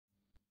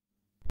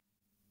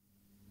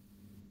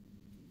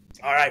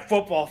All right,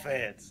 football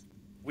fans,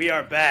 we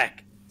are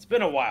back. It's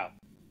been a while.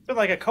 It's been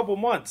like a couple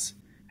months.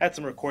 Had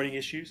some recording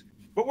issues,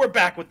 but we're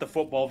back with the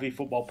Football v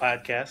Football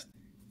podcast.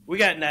 We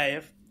got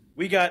Naif.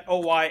 We got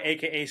OY,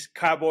 a.k.a.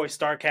 Cowboys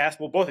Starcast.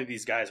 Well, both of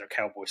these guys are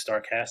Cowboys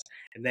Starcast,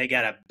 and they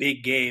got a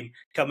big game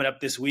coming up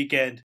this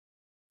weekend.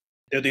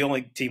 They're the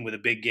only team with a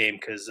big game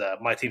because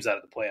my team's out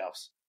of the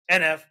playoffs.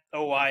 NF,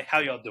 OY, how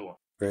y'all doing?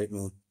 Great,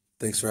 man.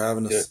 Thanks for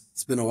having us.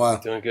 It's been a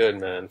while. Doing good,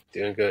 man.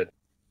 Doing good.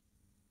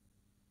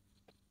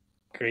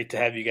 Great to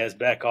have you guys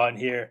back on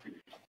here.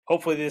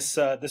 Hopefully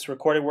this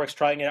recording works,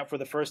 trying it out for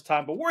the first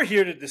time. But we're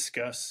here to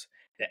discuss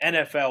the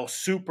NFL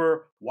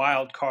Super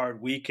Wildcard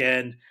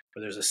weekend,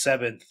 where there's a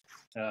seventh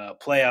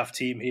playoff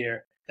team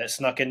here that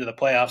snuck into the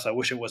playoffs. I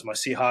wish it was my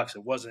Seahawks.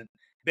 It wasn't.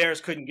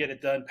 Bears couldn't get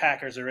it done.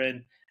 Packers are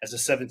in as a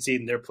seventh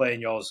seed, and they're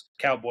playing y'all's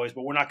Cowboys.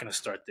 But we're not going to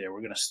start there.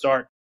 We're going to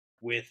start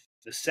with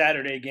the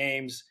Saturday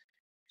games,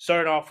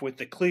 starting off with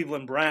the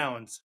Cleveland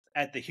Browns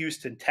at the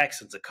Houston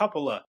Texans. A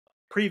couple of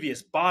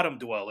previous bottom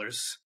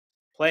dwellers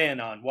playing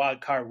on Wild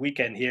Card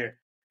weekend here.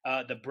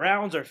 The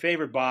Browns are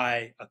favored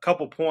by a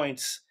couple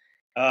points.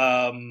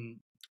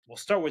 We'll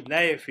start with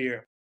Naif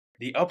here.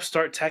 The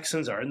upstart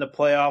Texans are in the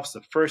playoffs.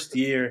 The first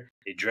year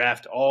they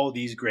draft all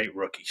these great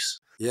rookies.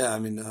 Yeah, I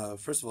mean,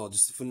 first of all,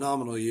 just a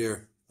phenomenal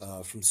year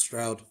from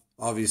Stroud.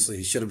 Obviously,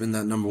 he should have been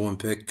that number one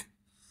pick.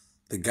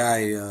 The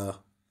guy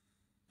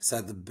has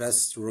had the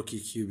best rookie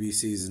QB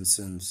season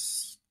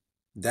since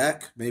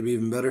Dak, maybe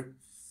even better.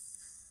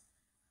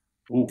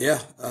 Ooh. Yeah,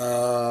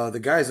 the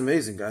guy's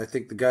amazing. I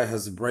think the guy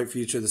has a bright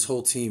future. This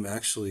whole team,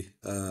 actually,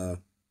 I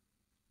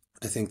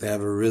think they have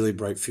a really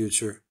bright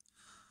future.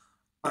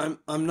 I'm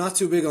not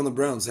too big on the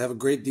Browns. They have a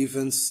great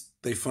defense.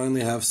 They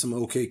finally have some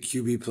okay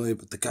QB play,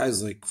 but the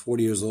guy's like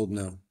 40 years old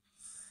now.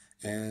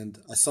 And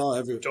I saw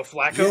Joe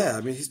Flacco? Yeah,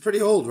 I mean, he's pretty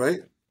old,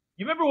 right?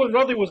 You remember when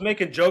Rudley was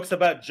making jokes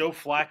about Joe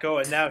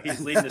Flacco, and now he's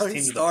leading this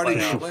team to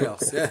the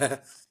playoffs? Yeah,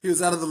 he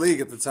was out of the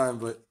league at the time,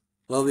 but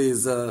Rudley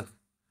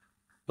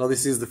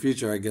sees the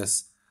future, I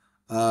guess.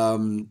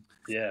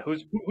 Yeah,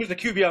 who's the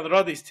QB on the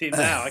Rudley's team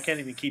now? I can't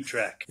even keep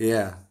track.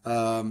 Yeah,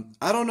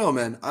 I don't know,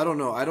 man. I don't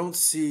know.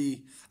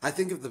 I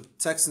think if the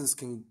Texans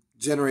can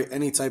generate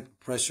any type of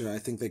pressure, I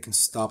think they can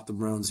stop the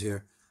Browns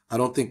here. I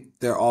don't think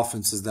their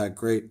offense is that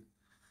great.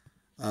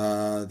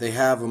 They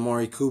have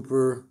Amari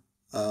Cooper.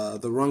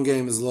 The run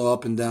game is a little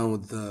up and down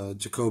with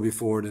Jacoby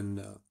Ford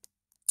and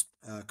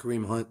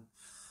Kareem Hunt.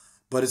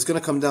 But it's going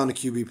to come down to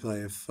QB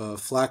play. If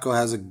Flacco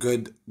has a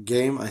good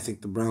game, I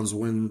think the Browns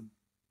win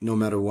no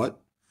matter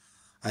what.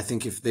 I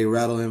think if they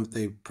rattle him, if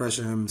they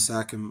pressure him,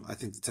 sack him, I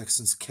think the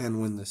Texans can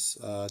win this.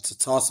 It's a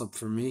toss-up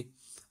for me.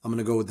 I'm going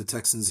to go with the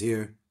Texans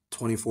here,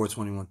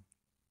 24-21.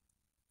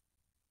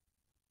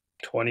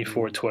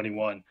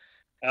 24-21.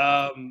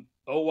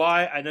 OY,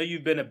 I know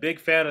you've been a big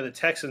fan of the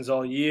Texans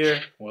all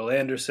year. Will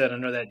Anderson, I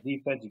know that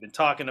defense. You've been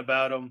talking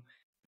about them.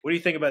 What do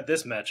you think about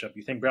this matchup?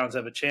 You think Browns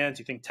have a chance?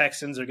 You think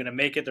Texans are going to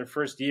make it their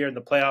first year in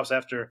the playoffs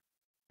after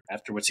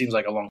what seems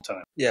like a long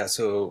time? Yeah,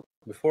 so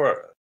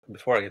before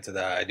I get to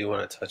that, I do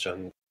want to touch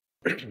on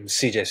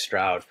CJ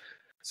Stroud.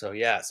 So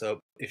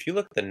if you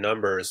look at the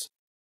numbers,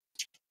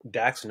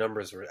 Dak's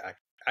numbers were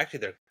actually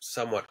they're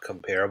somewhat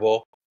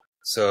comparable.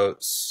 So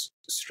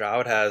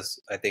Stroud has,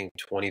 I think,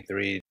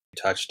 23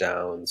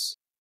 touchdowns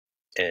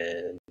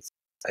and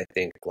I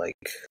think what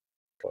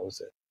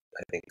was it?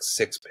 I think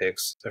 6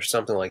 picks or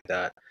something like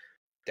that.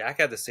 Dak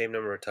had the same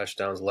number of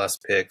touchdowns, less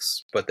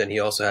picks, but then he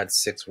also had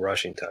 6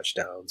 rushing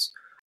touchdowns.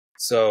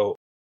 So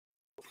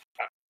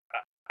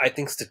I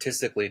think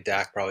statistically,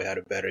 Dak probably had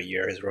a better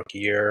year his rookie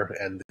year,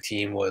 and the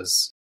team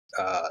was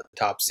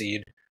top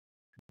seed.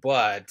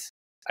 But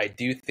I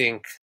do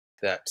think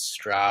that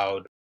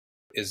Stroud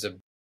as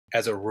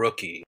a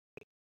rookie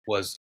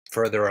was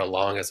further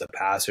along as a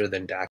passer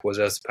than Dak was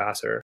as a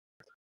passer,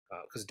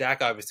 because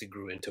Dak obviously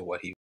grew into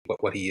what he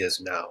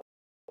is now.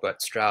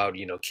 But Stroud,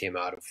 came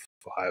out of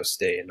Ohio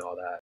State and all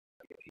that.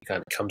 He kind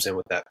of comes in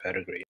with that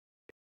pedigree.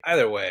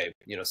 Either way,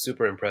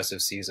 super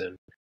impressive season.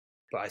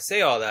 But I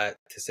say all that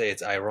to say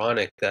it's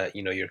ironic that,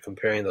 you're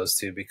comparing those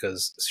two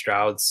because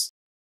Stroud's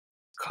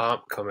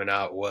comp coming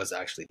out was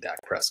actually Dak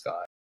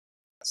Prescott.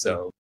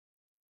 So,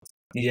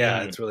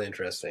 yeah, it's really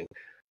interesting.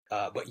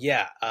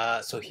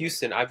 So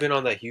Houston, I've been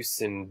on the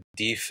Houston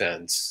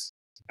defense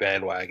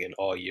bandwagon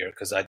all year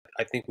because I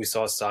think we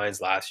saw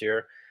signs last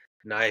year.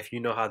 Now, if you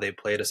know how they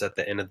played us at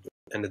the end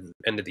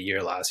of the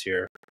year last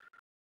year,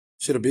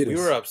 should have beat us. We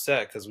were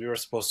upset because we were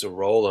supposed to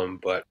roll them,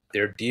 but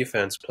their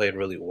defense played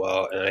really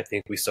well, and I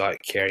think we saw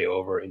it carry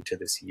over into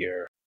this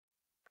year.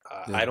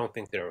 I don't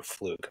think they're a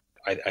fluke.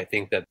 I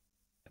think that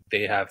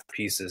they have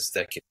pieces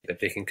that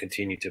they can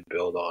continue to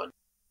build on.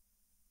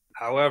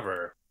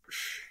 However,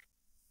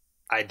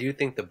 I do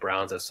think the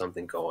Browns have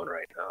something going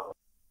right now,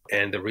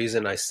 and the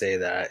reason I say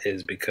that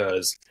is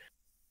because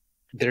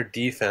their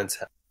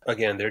defense.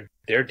 Again,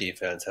 their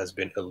defense has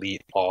been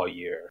elite all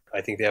year.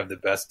 I think they have the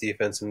best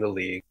defense in the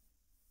league.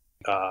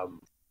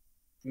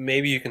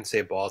 Maybe you can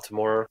say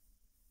Baltimore,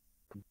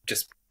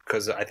 just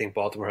because I think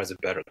Baltimore has a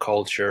better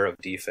culture of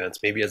defense.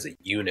 Maybe as a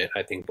unit,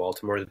 I think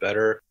Baltimore is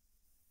better.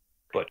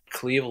 But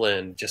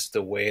Cleveland, just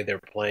the way they're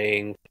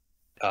playing,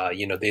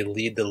 they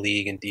lead the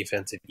league in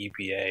defensive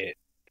EPA,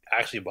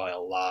 actually by a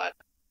lot.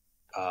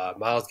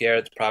 Myles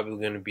Garrett's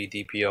probably going to be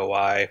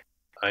DPOY.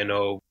 I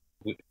know.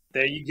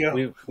 There you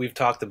go. We've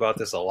talked about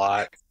this a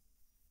lot,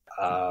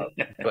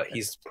 but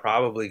he's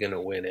probably going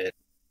to win it.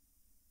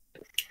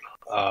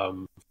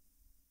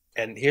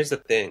 And here's the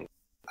thing.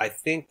 I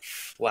think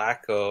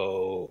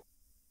Flacco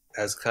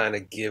has kind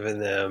of given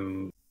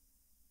them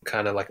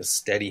kind of like a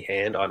steady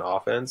hand on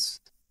offense.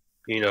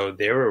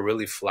 They were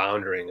really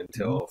floundering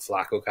until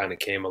Flacco kind of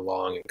came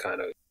along and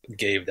kind of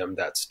gave them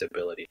that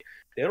stability.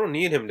 They don't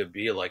need him to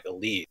be like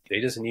elite.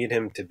 They just need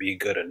him to be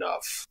good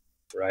enough,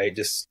 right?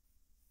 Just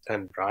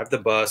kind of drive the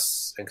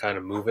bus and kind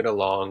of move it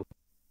along.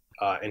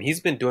 And he's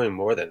been doing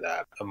more than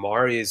that.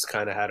 Amari's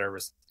kind of had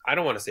I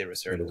don't want to say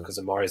resurgence because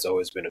Amari's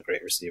always been a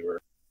great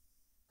receiver.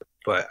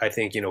 But I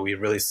think, we've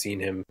really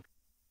seen him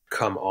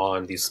come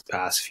on these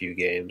past few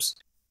games.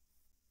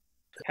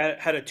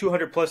 Had a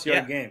 200-plus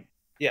yard game.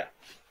 Yeah.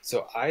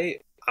 So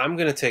I'm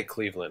going to take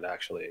Cleveland,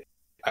 actually.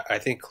 I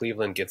think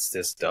Cleveland gets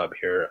this dub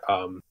here.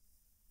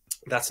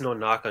 That's no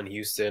knock on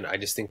Houston. I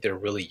just think they're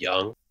really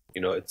young.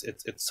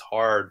 It's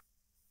hard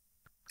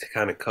to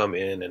kind of come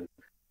in and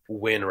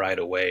win right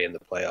away in the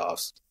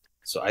playoffs.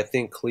 So I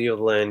think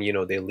Cleveland,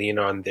 they lean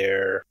on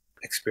their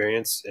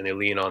experience and they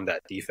lean on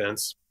that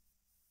defense.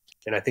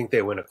 And I think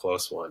they win a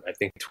close one. I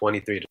think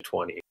 23-20,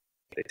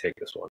 they take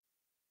this one.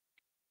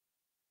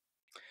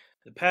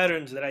 The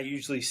patterns that I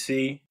usually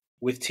see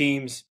with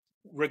teams,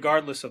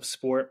 regardless of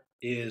sport,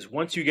 is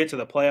once you get to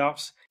the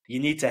playoffs, you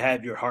need to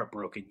have your heart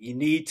broken. You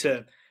need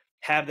to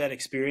have that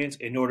experience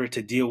in order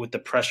to deal with the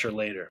pressure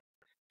later.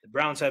 The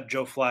Browns have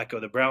Joe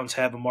Flacco. The Browns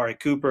have Amari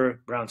Cooper.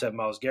 Browns have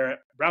Myles Garrett.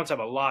 Browns have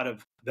a lot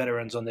of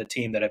veterans on the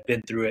team that have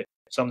been through it,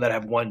 some that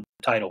have won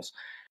titles.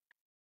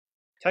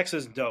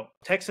 Texans don't.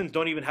 Texans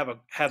don't even have a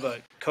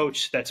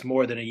coach that's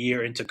more than a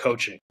year into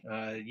coaching.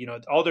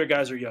 All their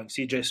guys are young.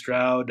 CJ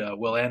Stroud,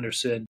 Will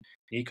Anderson,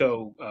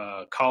 Nico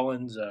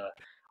Collins,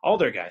 all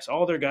their guys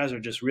are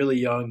just really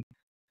young.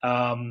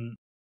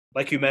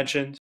 Like you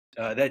mentioned,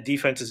 that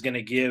defense is going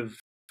to give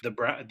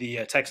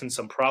the Texans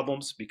some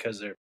problems because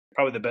they're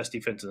probably the best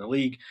defense in the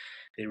league.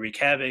 They wreak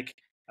havoc.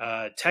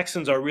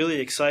 Texans are really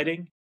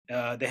exciting.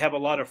 They have a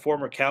lot of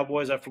former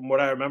Cowboys. From what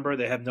I remember,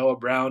 they have Noah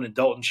Brown and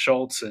Dalton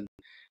Schultz and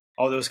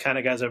all those kind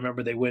of guys. I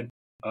remember they went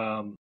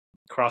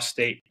cross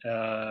state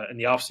in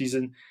the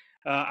offseason.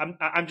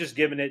 I'm just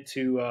giving it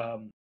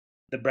to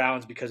the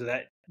Browns because of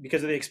that,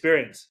 because of the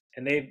experience,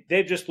 and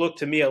they've just looked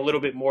to me a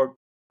little bit more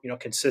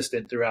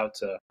consistent throughout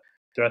the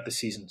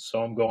season.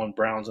 So I'm going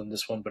Browns on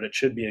this one, but it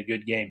should be a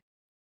good game.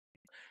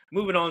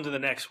 Moving on to the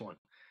next one,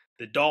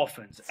 the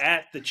Dolphins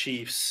at the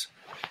Chiefs.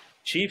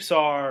 Chiefs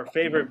are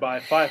favored by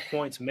 5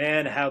 points.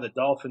 Man, how the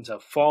Dolphins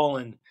have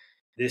fallen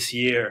this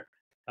year.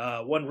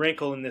 One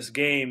wrinkle in this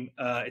game,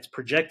 it's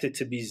projected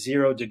to be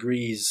 0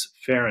 degrees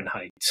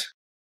Fahrenheit.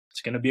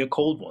 It's going to be a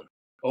cold one.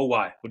 Oh,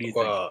 why? What do you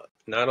think? Well,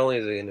 not only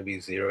is it going to be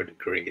 0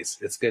 degrees,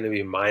 it's going to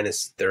be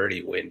minus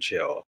 30 wind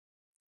chill.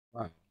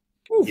 Wow.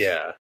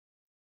 Yeah.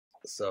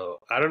 So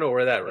I don't know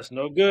where That's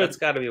no good. That's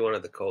got to be one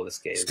of the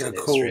coldest games in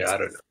history. Cold. I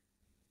don't know.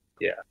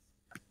 Yeah.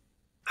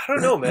 I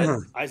don't know,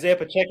 man. Isaiah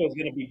Pacheco is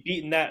going to be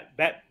beating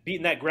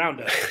that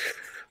ground up.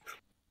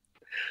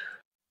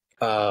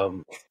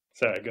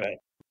 Sorry, go ahead.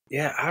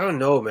 Yeah, I don't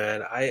know,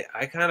 man. I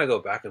kind of go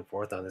back and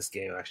forth on this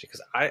game, actually,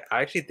 because I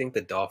actually think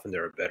the Dolphins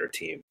are a better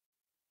team.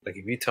 Like,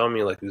 if you tell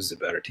me, who's the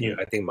better team,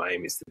 I think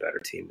Miami's the better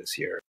team this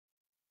year.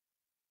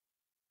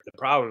 The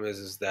problem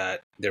is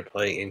that they're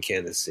playing in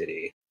Kansas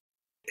City,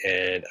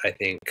 and I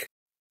think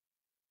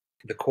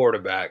the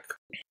quarterback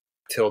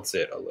tilts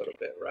it a little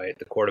bit, right?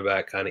 The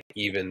quarterback kind of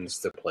evens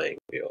the playing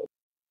field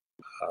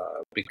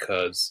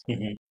because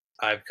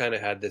I've kind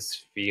of had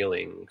this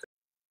feeling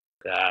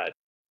that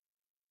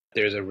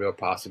there's a real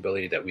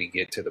possibility that we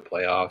get to the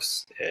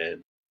playoffs, and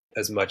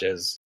as much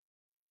as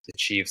the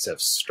Chiefs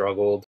have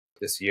struggled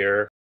this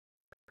year,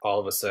 all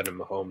of a sudden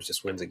Mahomes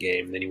just wins a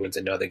game, and then he wins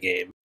another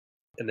game,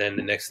 and then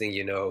the next thing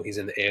you know, he's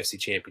in the AFC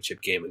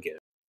Championship game again,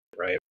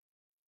 right?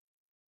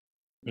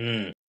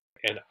 And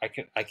I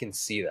can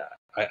see that.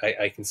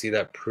 I can see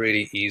that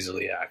pretty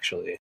easily,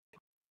 actually.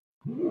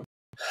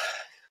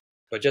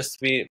 But just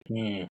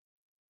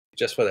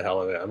for the hell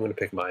of it, I'm going to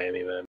pick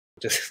Miami, man.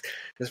 Just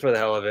for the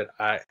hell of it,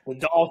 the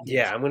Dolphins.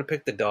 Yeah, I'm going to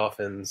pick the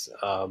Dolphins.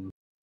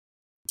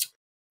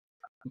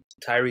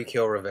 Tyreek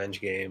Hill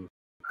revenge game.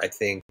 I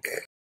think.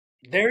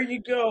 There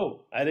you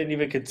go. I didn't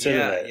even consider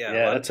that.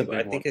 Yeah, that's a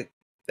big one.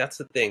 That's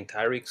the thing.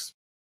 Tyreek's,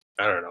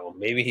 I don't know.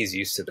 Maybe he's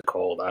used to the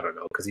cold. I don't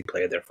know because he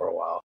played there for a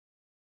while.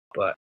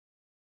 But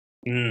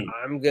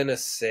I'm gonna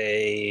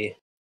say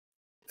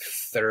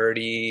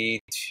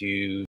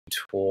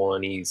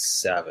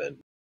 30-27.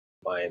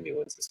 Miami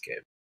wins this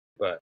game,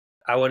 but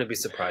I wouldn't be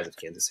surprised if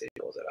Kansas City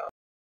pulls it out.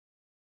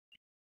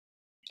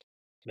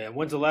 Man,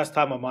 when's the last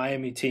time a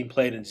Miami team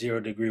played in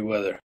 0 degree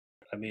weather?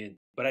 I mean,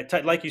 but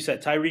like you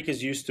said, Tyreek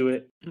is used to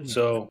it,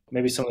 so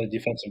maybe some of the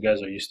defensive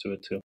guys are used to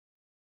it too.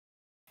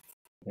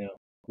 Yeah,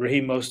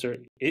 Raheem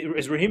Mostert.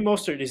 Is Raheem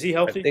Mostert? Is he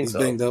healthy? I think He's so.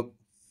 banged up.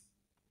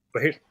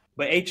 But here's,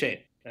 But A-Chain.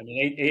 I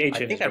mean, A-Chain I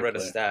is think a I great read a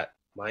player. stat.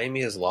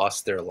 Miami has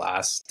lost their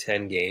last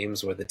 10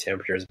 games where the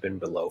temperature has been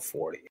below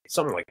 40.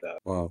 Something like that.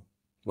 Wow.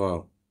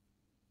 Wow.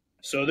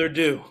 So they're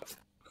due.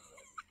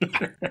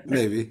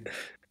 Maybe.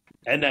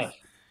 And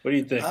what do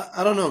you think?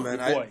 I don't know,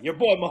 man. Your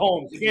boy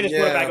Mahomes, the greatest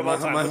quarterback of all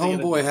time. My What's he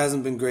gonna homeboy do?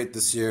 hasn't been great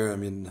this year. I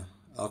mean,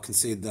 I'll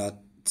concede that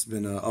it's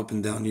been an up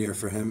and down year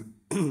for him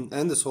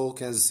and this whole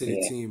Kansas City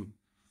Yeah. team,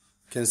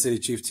 Kansas City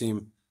Chief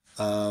team.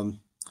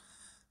 Um,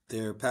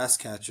 their pass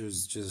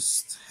catchers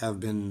just have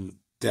been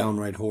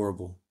downright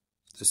horrible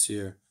this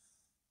year.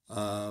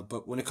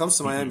 But when it comes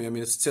to Miami, I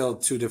mean, it's still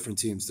two different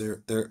teams.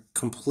 They're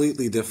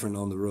completely different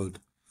on the road,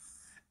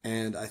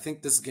 and I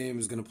think this game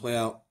is going to play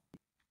out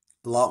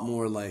a lot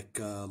more like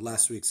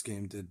last week's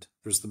game did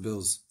versus the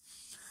Bills.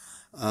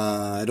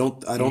 I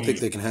don't think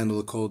they can handle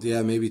the cold.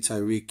 Yeah, maybe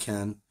Tyreek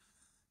can,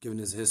 given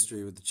his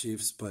history with the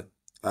Chiefs, but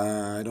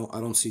I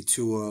don't see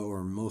Tua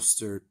or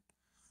Mostert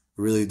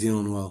really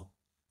dealing well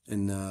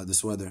in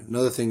this weather.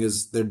 Another thing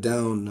is they're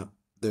down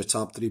their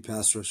top three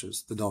pass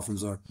rushers. The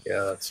Dolphins are.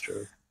 Yeah, that's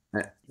true.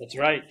 That's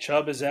right.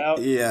 Chubb is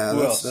out. Yeah, Who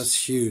that's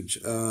else? huge.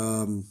 The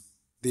other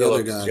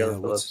Phillips, guy, Jalen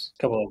what's Phillips.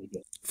 A couple of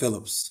them.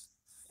 Phillips?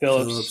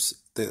 Phillips.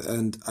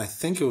 And I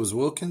think it was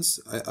Wilkins.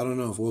 I don't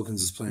know if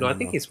Wilkins is playing No, I or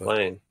think not, he's but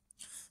playing.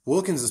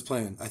 Wilkins is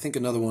playing. I think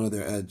another one of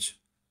their edge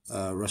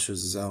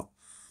rushers is out.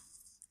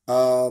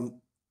 Um,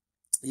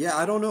 yeah,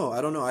 I don't know.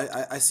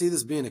 I see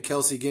this being a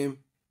Kelsey game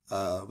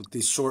with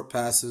these short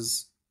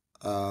passes,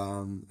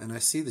 and I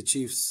see the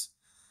Chiefs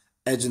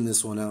edging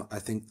this one out. I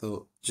think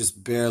they'll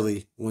just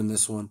barely win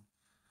this one.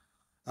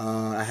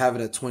 I have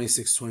it at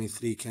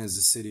 26-23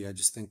 Kansas City. I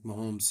just think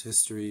Mahomes'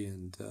 history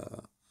and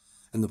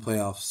in the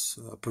playoffs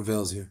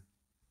prevails here.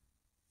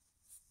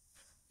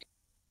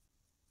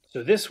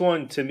 So this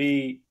one, to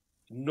me,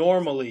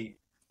 normally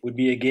would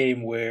be a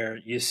game where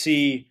you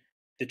see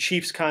the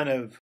Chiefs kind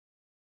of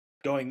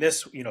going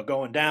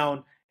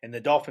down, and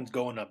the Dolphins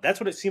going up. That's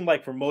what it seemed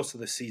like for most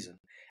of the season.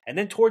 And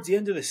then towards the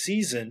end of the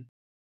season,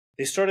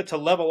 they started to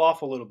level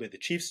off a little bit. The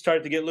Chiefs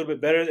started to get a little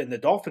bit better, and the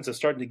Dolphins are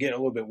starting to get a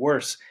little bit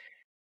worse.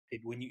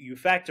 When you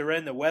factor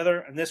in the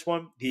weather in this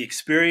one, the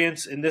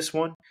experience in this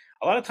one,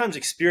 a lot of times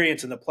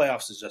experience in the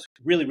playoffs is just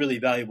really, really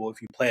valuable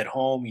if you play at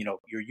home.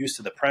 You're used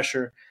to the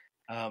pressure.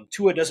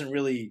 Tua doesn't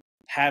really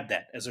have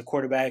that as a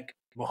quarterback.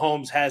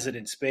 Mahomes has it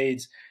in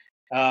spades.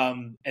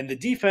 And the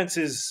defense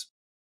is,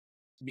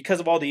 because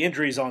of all the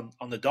injuries on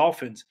the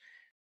Dolphins,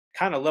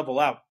 kind of level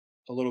out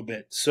a little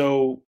bit.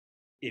 So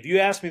if you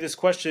asked me this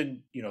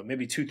question,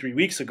 maybe 2-3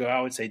 weeks ago,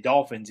 I would say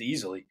Dolphins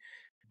easily.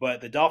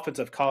 But the Dolphins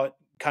have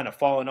kind of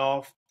fallen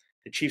off.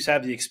 The Chiefs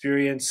have the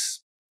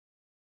experience.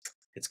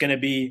 It's going to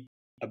be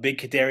a big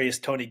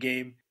Kadarius Toney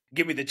game.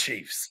 Give me the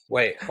Chiefs.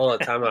 Wait, hold on,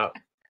 time out.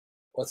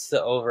 What's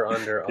the over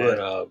under Yeah.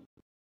 on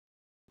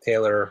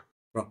Taylor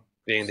Bro.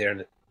 being there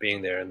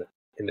in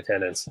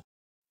attendance?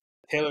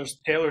 Taylor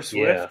Swift.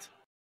 Yeah.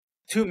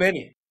 Too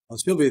many. Oh,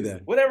 she'll be there.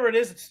 Whatever it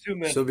is, it's too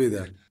many. She'll be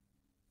there.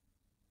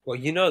 Well,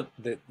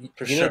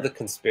 For sure. the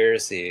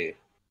conspiracy.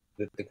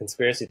 The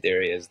conspiracy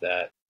theory is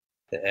that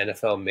the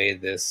NFL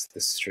made this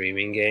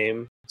streaming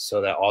game so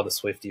that all the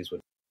Swifties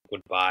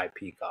would buy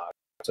Peacock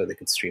so they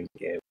could stream the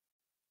game.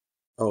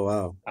 Oh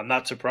wow. I'm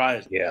not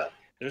surprised. Yeah.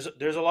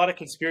 There's a lot of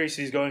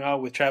conspiracies going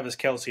on with Travis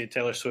Kelce and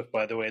Taylor Swift,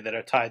 by the way, that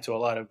are tied to a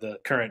lot of the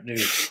current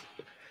news.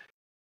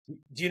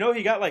 Do you know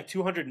he got like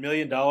 $200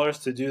 million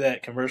to do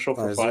that commercial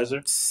for Pfizer?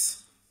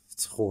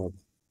 It's horrible.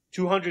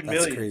 $200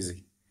 million. That's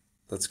crazy.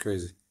 That's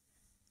crazy.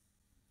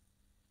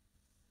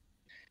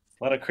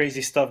 A lot of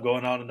crazy stuff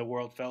going on in the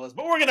world, fellas.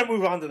 But we're going to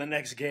move on to the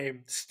next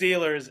game.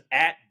 Steelers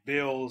at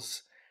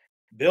Bills.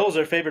 Bills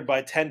are favored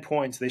by 10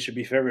 points. They should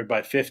be favored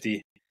by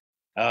 50.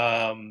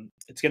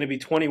 It's going to be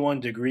 21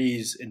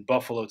 degrees in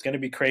Buffalo. It's going to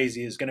be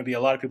crazy. There's going to be a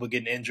lot of people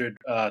getting injured,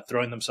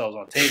 throwing themselves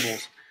on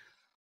tables.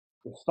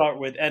 We'll start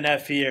with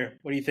NF here.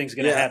 What do you think is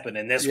going to happen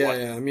in this one?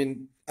 Yeah. I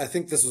mean, I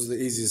think this was the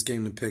easiest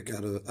game to pick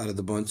out of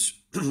the bunch.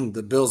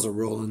 The Bills are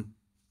rolling.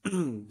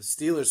 The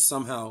Steelers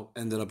somehow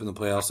ended up in the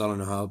playoffs. I don't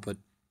know how, but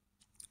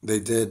they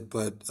did.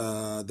 But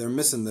they're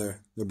missing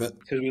their bet.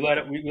 Because we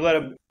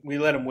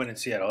let them win in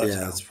Seattle.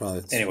 That's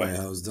probably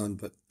how it was done.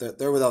 But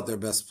they're without their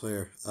best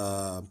player.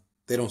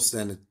 They don't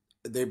stand it.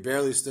 They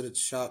barely stood a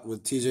shot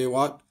with T.J.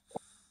 Watt.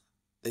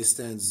 They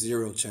stand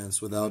zero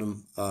chance without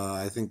him.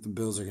 I think the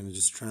Bills are going to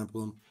just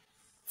trample him.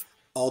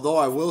 Although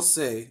I will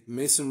say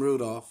Mason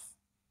Rudolph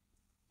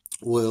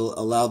will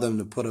allow them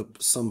to put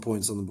up some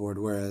points on the board,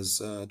 whereas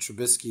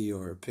Trubisky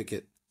or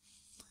Pickett,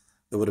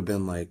 it would have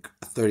been like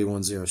a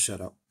 31-0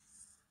 shutout.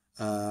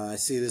 I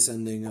see this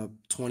ending up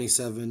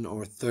 27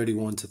 or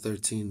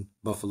 31-13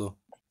 Buffalo.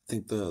 I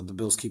think the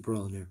Bills keep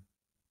rolling here.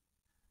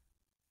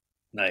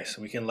 Nice.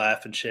 We can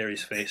laugh in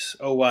Sherry's face.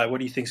 Oh, why? What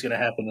do you think is going to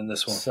happen in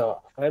this one?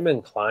 So I'm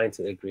inclined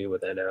to agree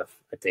with NF.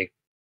 I think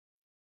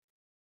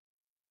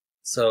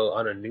so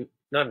on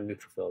not a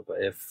neutral field,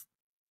 but if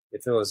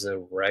it was a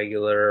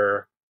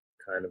regular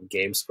kind of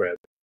game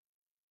script,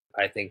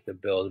 I think the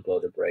Bills blow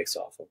the brakes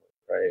off of them,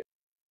 right?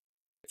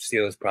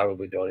 Steelers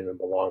probably don't even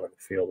belong on the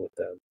field with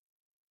them.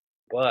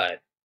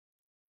 But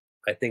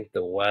I think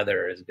the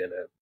weather is going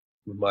to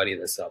muddy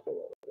this up a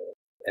little bit.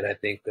 And I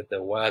think that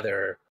the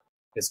weather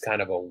is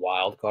kind of a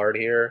wild card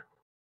here.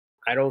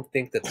 I don't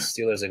think that the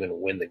Steelers are going to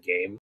win the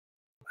game.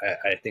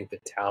 I think the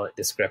talent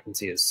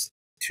discrepancy is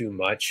too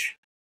much.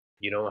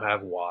 You don't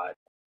have Watt.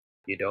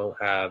 You don't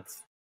have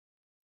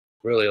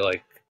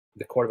really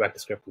the quarterback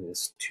discrepancy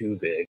is too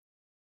big.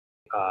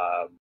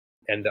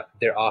 And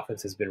their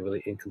offense has been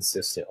really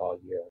inconsistent all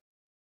year.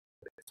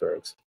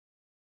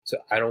 So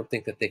I don't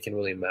think that they can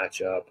really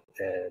match up.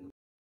 And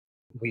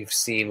we've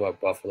seen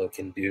what Buffalo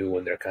can do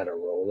when they're kind of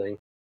rolling.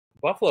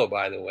 Buffalo,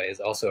 by the way, is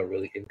also a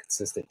really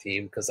inconsistent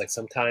team because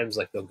sometimes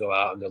they'll go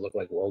out and they'll look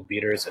like world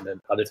beaters, and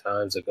then other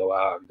times they'll go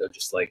out and they'll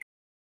just play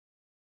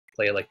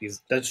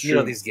these. That's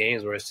true. These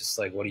games where it's just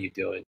what are you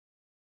doing?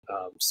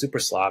 Super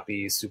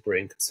sloppy, super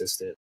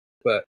inconsistent.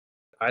 But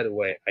either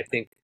way, I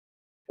think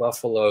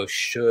Buffalo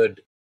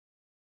should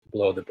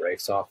blow the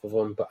brakes off of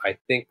them. But I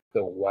think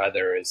the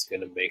weather is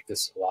going to make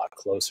this a lot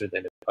closer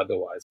than it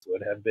otherwise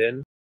would have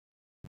been.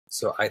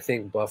 So I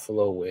think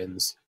Buffalo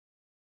wins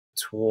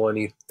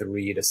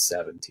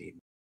 23-17.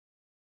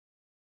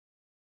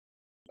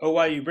 Oh,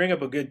 wow, you bring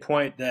up a good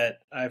point that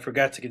I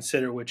forgot to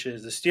consider, which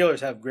is the Steelers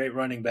have great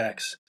running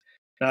backs,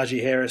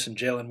 Najee Harris and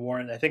Jalen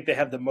Warren. I think they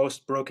have the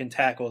most broken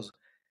tackles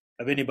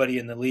of anybody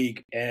in the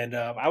league, and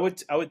I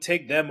would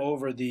take them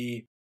over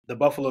the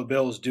Buffalo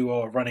Bills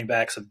duo of running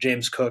backs of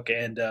James Cook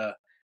and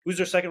who's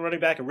their second running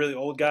back? A really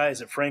old guy?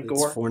 Is it Frank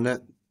Gore?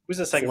 Fournette. Who's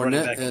the second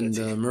running back? And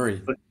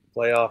Murray.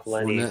 Playoff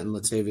Lenny. Fournette and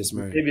Latavius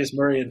Murray. Latavius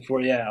Murray and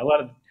a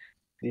lot of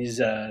these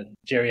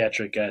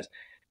geriatric guys.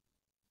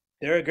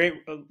 They're a great,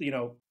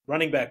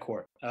 running back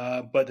core.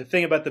 But the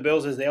thing about the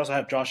Bills is they also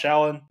have Josh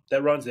Allen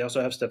that runs. They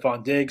also have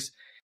Stephon Diggs.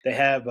 They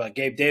have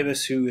Gabe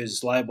Davis, who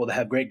is liable to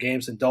have great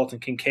games, and Dalton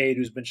Kincaid,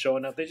 who's been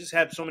showing up. They just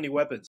have so many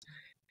weapons.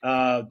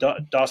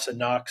 Dawson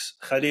Knox,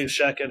 Khalil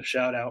Shakir,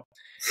 shout out.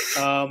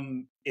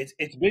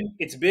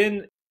 It's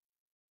been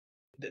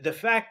the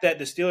fact that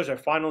the Steelers are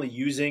finally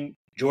using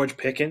George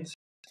Pickens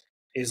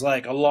is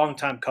a long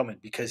time coming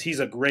because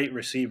he's a great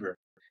receiver,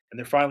 and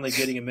they're finally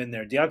getting him in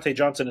there. Deontay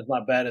Johnson is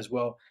not bad as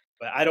well,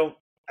 but I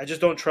just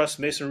don't trust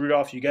Mason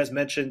Rudolph. You guys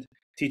mentioned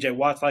TJ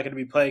Watt's not going to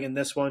be playing in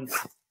this one,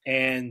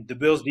 and the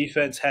Bills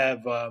defense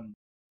have a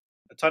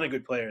ton of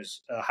good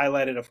players,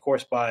 highlighted, of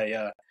course,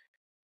 by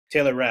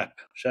Taylor Rapp.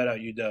 Shout out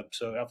UW.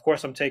 So, of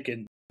course, I'm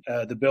taking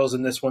the Bills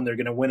in this one. They're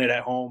going to win it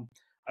at home.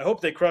 I hope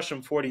they crush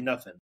them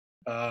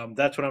 40-0.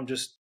 That's what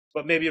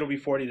but maybe it'll be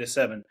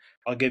 40-7.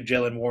 I'll give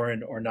Jalen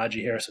Warren or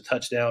Najee Harris a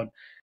touchdown.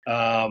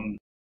 And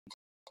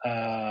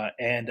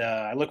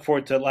I look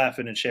forward to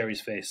laughing in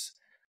Sherry's face.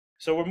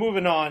 So we're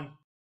moving on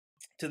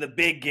to the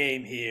big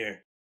game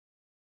here.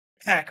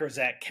 Packers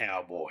at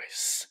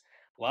Cowboys.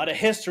 A lot of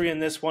history in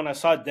this one. I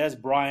saw Des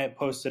Bryant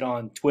posted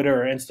on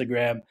Twitter or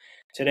Instagram.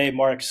 Today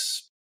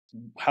marks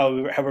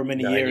however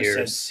many years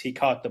since he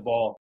caught the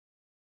ball.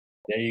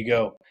 There you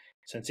go.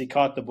 Since he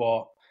caught the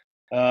ball.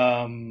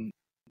 And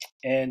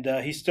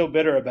he's still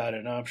bitter about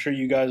it. And I'm sure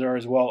you guys are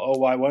as well. Oh,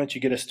 why don't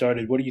you get us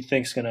started? What do you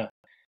think's going to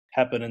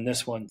happen in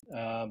this one?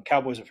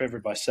 Cowboys are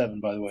favored by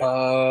 7, by the way.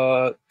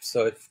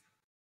 So if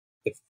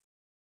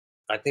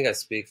I think I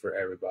speak for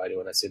everybody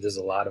when I say there's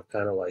a lot of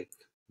kind of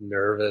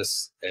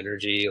nervous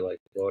energy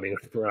floating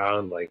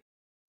around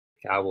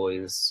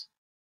Cowboys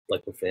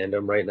the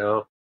fandom right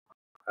now.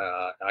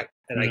 I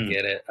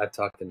get it. I've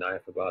talked to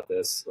Knife about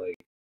this. I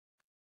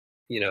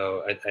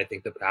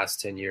think the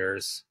past 10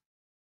 years,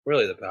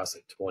 really the past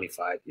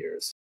 25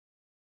 years,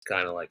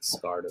 kind of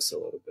scarred us a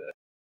little bit.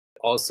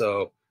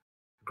 Also,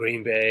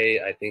 Green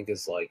Bay, I think,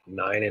 is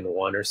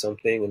 9-1 or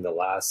something in the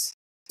last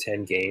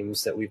 10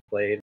 games that we've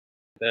played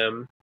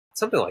them.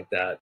 Something like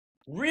that.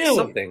 Really?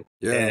 Something.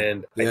 Yeah.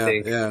 And I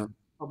think. Yeah.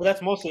 Oh, but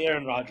that's mostly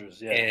Aaron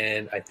Rodgers. Yeah.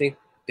 And I think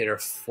they're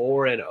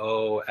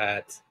 4-0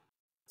 at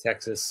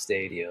Texas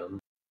Stadium.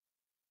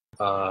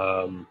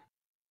 And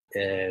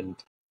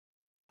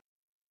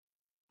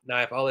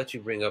Knife, I'll let you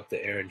bring up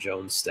the Aaron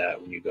Jones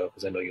stat when you go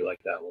because I know you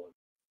like that one.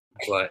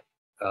 But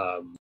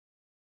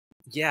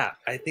yeah,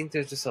 I think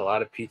there's just a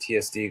lot of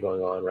PTSD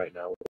going on right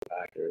now with the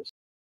Packers.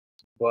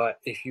 But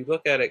if you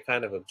look at it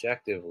kind of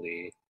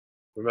objectively,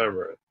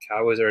 remember,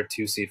 Cowboys are a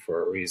 2 seed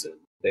for a reason.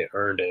 They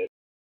earned it,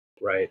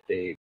 right?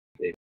 They've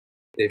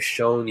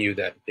shown you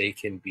that they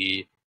can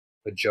be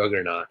a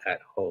juggernaut at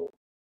home,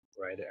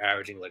 right? They're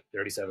averaging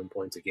 37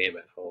 points a game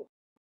at home.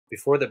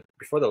 Before the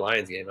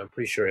Lions game, I'm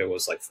pretty sure it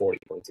was 40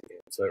 points a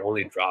game. So it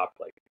only dropped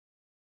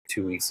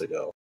 2 weeks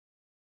ago.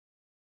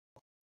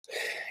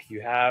 You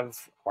have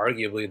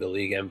arguably the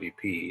league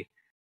MVP.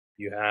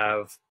 You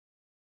have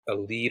a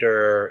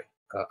leader,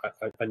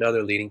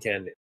 another leading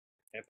candidate.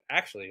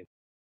 Actually,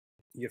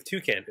 you have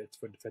 2 candidates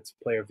for Defensive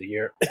Player of the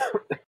Year.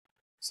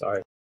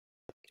 Sorry.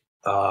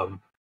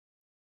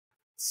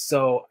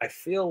 So I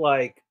feel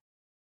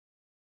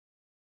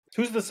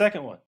who's the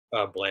second one?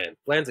 Bland.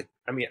 Bland's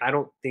I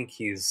don't think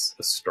he's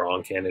a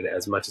strong candidate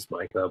as much as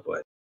Micah,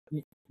 but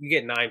you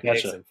get 9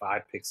 picks and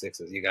 5 pick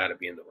sixes, you got to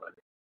be in the running.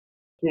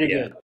 Pretty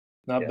good.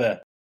 Not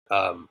bad.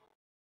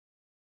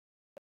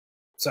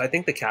 So I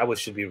think the Cowboys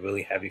should be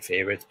really heavy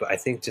favorites, but I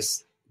think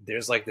just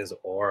there's like this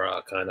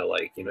aura kind of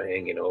like,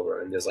 hanging over,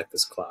 and there's like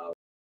this cloud.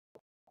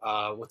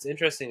 What's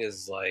interesting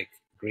is like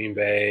Green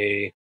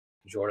Bay,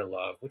 Jordan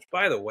Love, which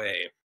by the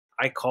way,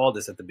 I called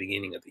this at the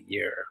beginning of the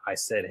year. I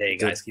said, hey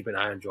guys, keep an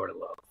eye on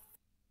Jordan Love.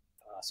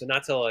 So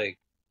not to like,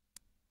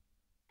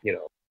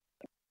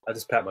 I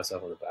just pat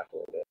myself on the back a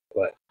little bit,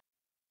 but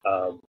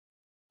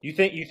you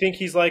think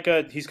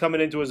he's coming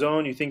into his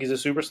own? You think he's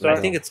a superstar? I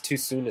think it's too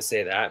soon to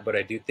say that, but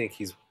I do think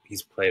he's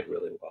played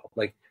really well.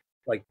 Like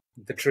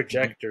the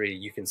trajectory,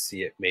 you can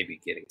see it maybe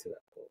getting to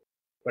that point.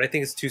 But I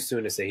think it's too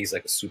soon to say he's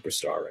like a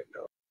superstar right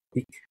now.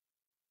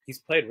 He's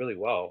played really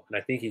well, and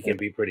I think he can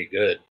be pretty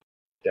good,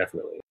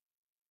 definitely.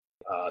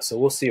 So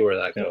we'll see where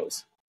that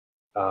goes.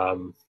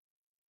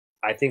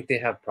 I think they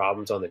have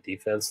problems on the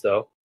defense,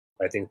 though.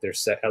 I think they're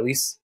at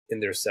least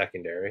in their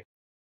secondary.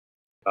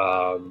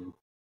 And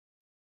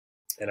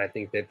I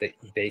think that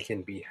they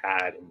can be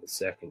had in the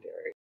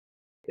secondary.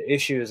 The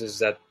issue is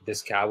that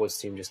this Cowboys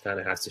team just kind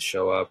of has to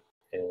show up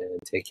and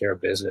take care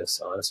of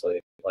business, honestly.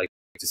 Like,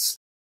 just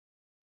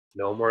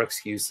no more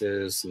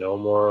excuses, no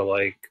more,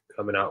 like,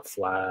 coming out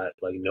flat.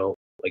 Like, now's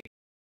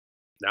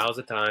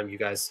the time. You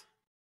guys,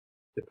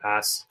 the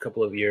past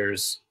couple of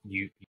years,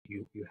 you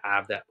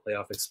have that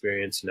playoff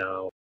experience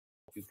now.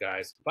 You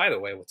guys, by the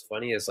way, what's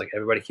funny is, like,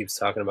 everybody keeps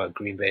talking about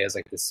Green Bay as,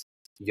 like, this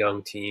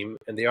young team,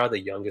 and they are the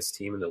youngest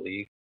team in the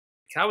league.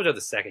 Cowboys are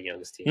the second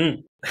youngest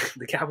team.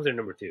 The Cowboys are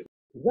number 2.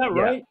 Is that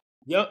right?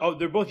 Yeah. Oh,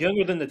 they're both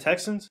younger than the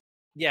Texans?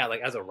 Yeah,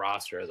 like as a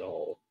roster as a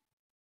whole.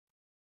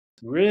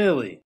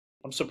 Really?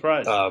 I'm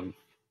surprised.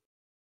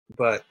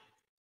 But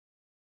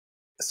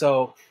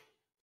so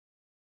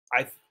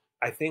I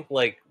think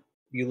like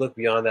you look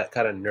beyond that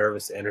kind of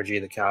nervous energy,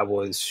 the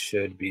Cowboys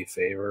should be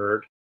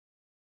favored,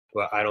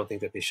 but I don't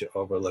think that they should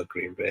overlook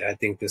Green Bay. I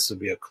think this will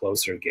be a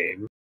closer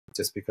game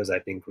just because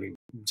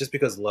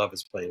Love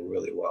is playing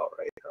really well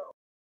right now.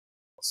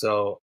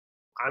 So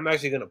I'm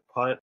actually going to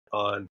punt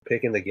on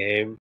picking the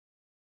game.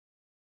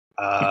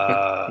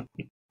 I'm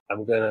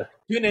going to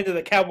tune into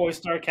the Cowboys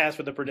Starcast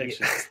for the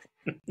predictions.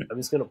 Yeah. I'm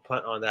just going to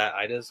punt on that.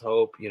 I just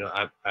hope,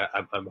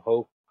 I'm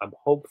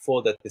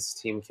hopeful that this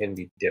team can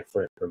be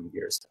different from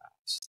years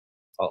past.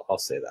 I'll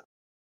say that.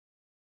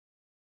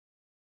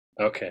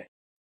 Okay.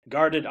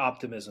 Guarded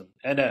optimism.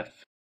 NF,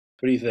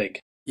 what do you think?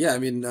 Yeah, I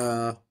mean,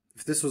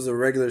 if this was a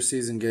regular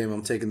season game,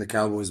 I'm taking the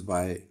Cowboys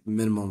by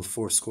minimum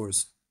 4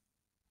 scores.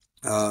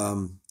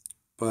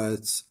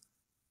 But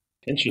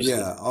interesting.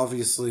 Yeah,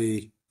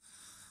 obviously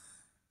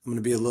I'm going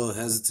to be a little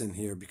hesitant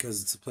here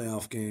because it's a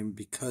playoff game,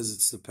 because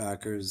it's the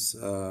Packers,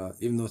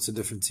 even though it's a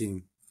different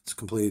team. It's a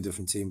completely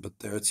different team, but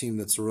they're a team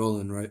that's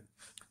rolling, right?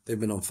 They've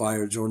been on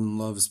fire. Jordan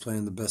Love is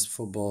playing the best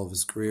football of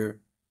his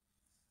career.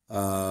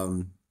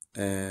 And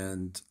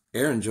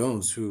Aaron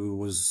Jones, who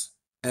was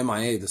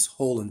MIA this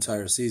whole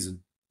entire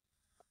season,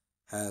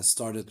 has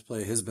started to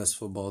play his best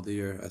football of the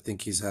year. I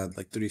think he's had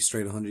like 3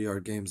 straight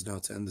 100-yard games now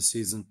to end the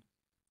season.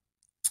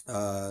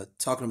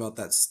 Talking about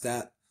that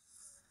stat,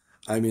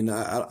 I mean,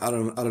 I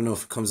don't know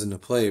if it comes into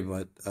play,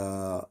 but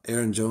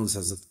Aaron Jones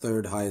has the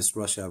 3rd highest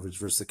rush average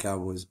versus the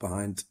Cowboys,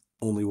 behind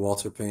only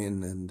Walter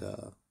Payton and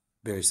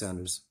Barry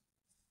Sanders.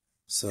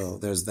 So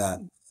there's that.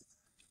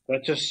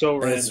 That's just so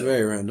random. It's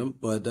very random,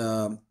 but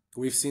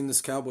we've seen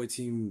this Cowboy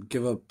team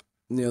give up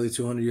nearly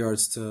 200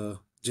 yards to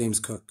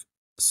James Cook.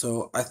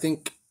 So I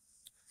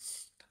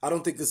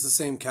don't think this is the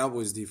same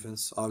Cowboys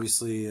defense.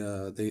 Obviously,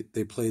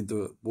 they played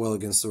well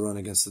against the run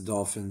against the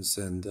Dolphins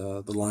and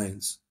the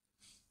Lions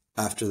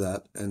after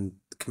that, and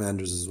the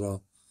Commanders as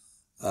well.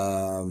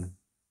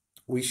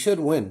 We should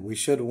win. We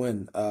should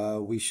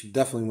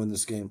definitely win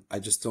this game. I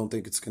just don't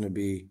think it's going to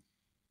be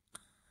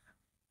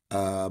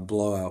a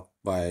blowout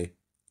by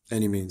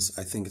any means.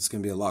 I think it's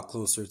going to be a lot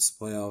closer. It's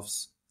the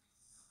playoffs.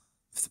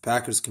 If the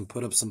Packers can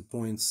put up some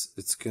points,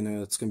 it's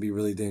gonna be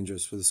really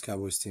dangerous for this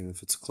Cowboys team.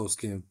 If it's a close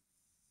game,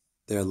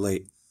 they're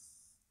late.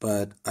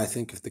 But I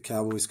think if the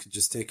Cowboys could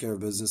just take care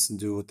of business and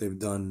do what they've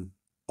done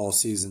all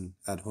season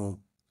at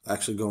home,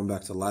 actually going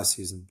back to last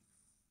season,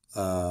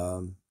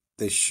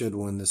 they should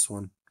win this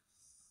one.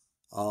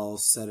 I'll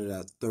set it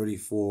at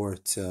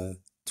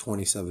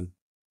 34-27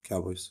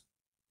 Cowboys.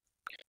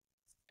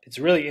 It's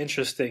really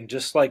interesting,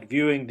 just like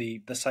viewing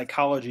the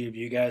psychology of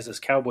you guys as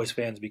Cowboys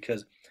fans,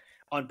 because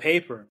on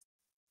paper,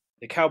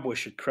 the Cowboys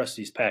should crush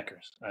these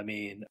Packers. I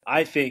mean,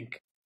 I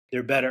think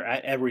they're better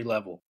at every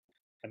level.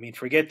 I mean,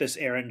 forget this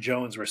Aaron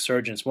Jones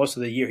resurgence. Most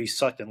of the year he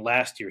sucked, and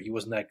last year he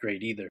wasn't that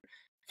great either.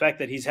 The fact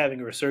that he's having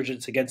a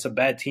resurgence against some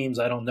bad teams,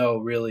 I don't know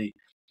really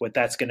what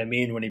that's going to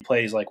mean when he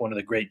plays like one of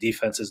the great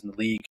defenses in the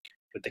league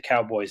with the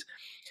Cowboys.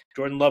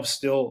 Jordan Love's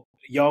still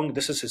young.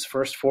 This is his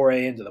first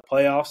foray into the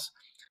playoffs.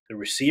 The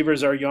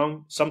receivers are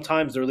young.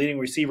 Sometimes their leading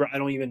receiver, I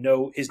don't even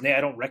know his name.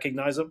 I don't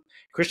recognize him.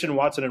 Christian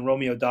Watson and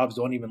Romeo Doubs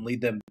don't even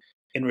lead them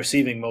in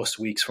receiving most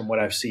weeks from what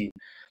I've seen.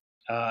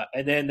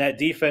 And then that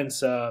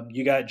defense,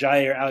 you got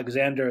Jair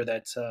Alexander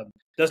that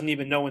doesn't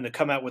even know when to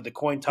come out with the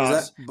coin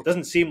toss.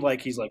 Doesn't seem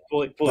like he's like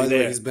fully by the there.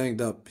 Way, he's banged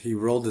up. He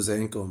rolled his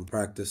ankle in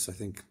practice, I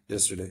think,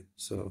 yesterday.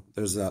 So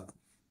there's that.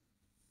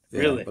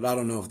 Yeah, Really? but I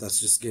don't know if that's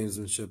just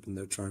gamesmanship and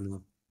they're trying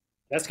to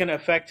That's going to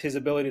affect his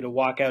ability to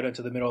walk out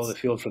into the middle of the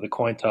field for the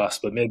coin toss,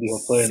 but maybe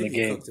he'll play in the City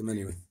game. cooked him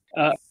anyway.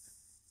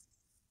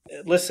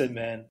 Listen,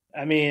 man.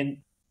 I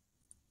mean,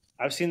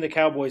 I've seen the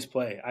Cowboys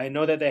play. I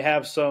know that they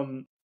have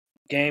some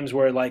games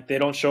where like they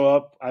don't show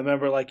up. I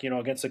remember like,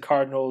 against the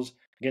Cardinals,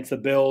 against the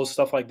Bills,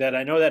 stuff like that.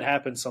 I know that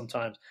happens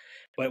sometimes.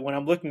 But when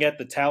I'm looking at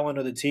the talent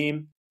of the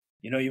team,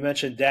 you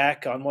mentioned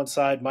Dak on one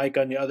side, Mike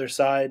on the other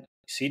side,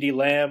 CeeDee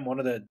Lamb, one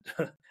of the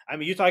I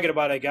mean, you're talking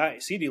about a guy,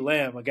 CeeDee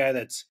Lamb, a guy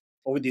that's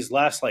over these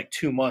last like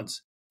 2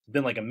 months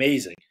been like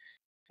amazing.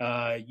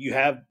 You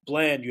have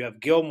Bland, you have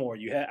Gilmore,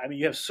 you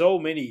have so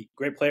many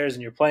great players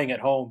and you're playing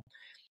at home.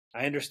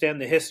 I understand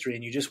the history,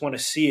 and you just want to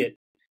see it.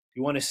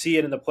 You want to see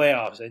it in the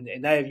playoffs. And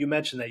now you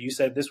mentioned that. You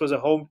said if this was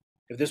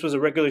a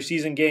regular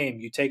season game,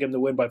 you take them to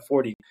win by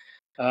 40.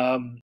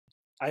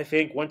 I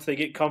think once they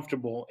get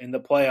comfortable in the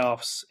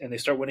playoffs and they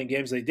start winning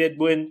games, they did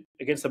win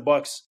against the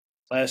Bucs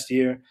last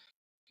year.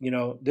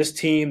 This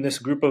team, this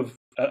group of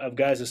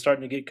guys is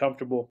starting to get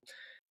comfortable.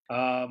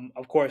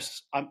 Of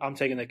course, I'm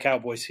taking the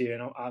Cowboys here,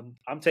 and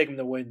I'm taking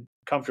them to win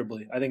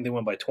comfortably. I think they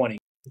win by 20.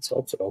 Let's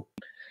hope so.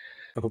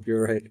 I hope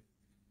you're right.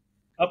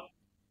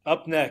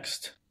 Up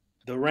next,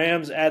 the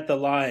Rams at the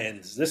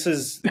Lions. This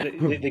is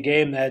the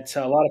game that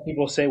a lot of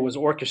people say was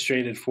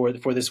orchestrated for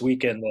this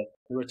weekend.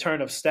 The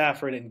return of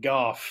Stafford and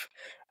Goff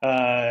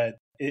in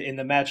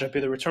the matchup.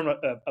 The return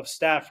of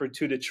Stafford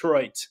to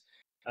Detroit.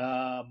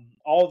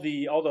 All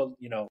the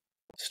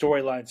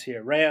storylines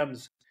here.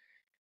 Rams.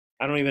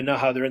 I don't even know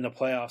how they're in the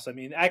playoffs. I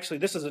mean, actually,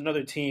 this is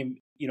another team.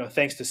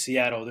 Thanks to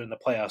Seattle, they're in the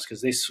playoffs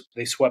because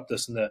they swept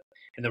us in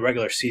the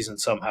regular season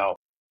somehow.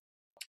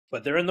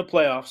 But they're in the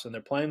playoffs and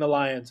they're playing the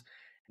Lions,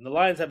 and the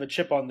Lions have a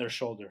chip on their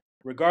shoulder,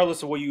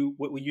 regardless of what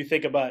you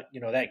think about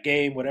that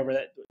game, whatever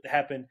that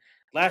happened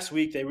last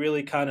week. They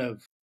really kind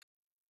of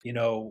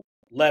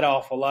let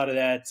off a lot of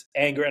that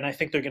anger, and I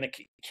think they're going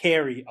to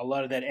carry a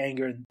lot of that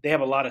anger. And they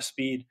have a lot of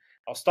speed.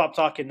 I'll stop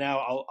talking now.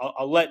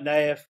 I'll let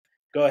Naif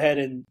go ahead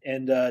and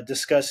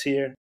discuss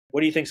here.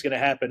 What do you think is going to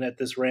happen at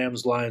this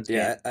Rams-Lions game?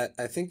 Yeah,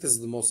 I think this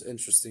is the most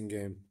interesting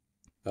game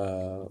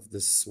of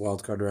this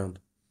wild card round.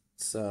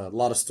 It's a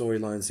lot of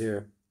storylines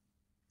here.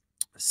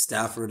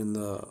 Stafford and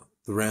the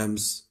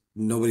Rams,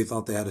 nobody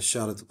thought they had a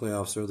shot at the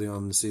playoffs early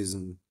on in the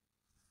season.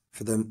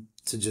 For them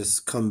to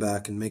just come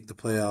back and make the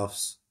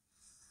playoffs.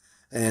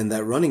 And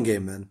that running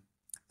game, man.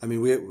 I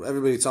mean,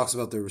 everybody talks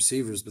about their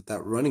receivers, but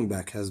that running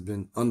back has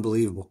been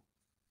unbelievable.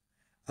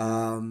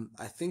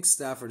 I think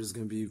Stafford is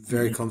going to be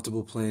very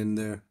comfortable playing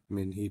there. I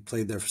mean, he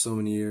played there for so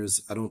many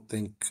years. I don't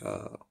think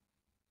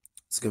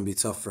it's going to be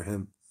tough for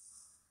him.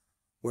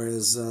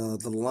 Whereas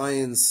the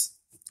Lions,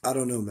 I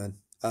don't know, man.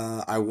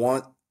 I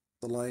want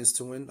the Lions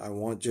to win. I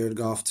want Jared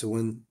Goff to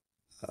win.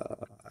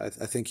 I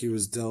think he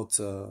was dealt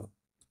a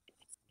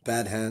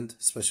bad hand,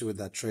 especially with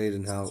that trade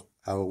and how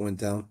it went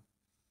down.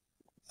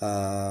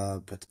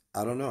 But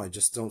I don't know. I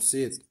just don't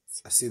see it.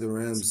 I see the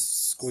Rams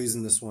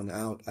squeezing this one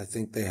out. I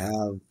think they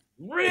have.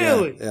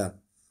 Really? Yeah.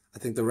 I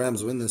think the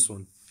Rams win this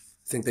one.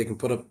 I think they can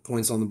put up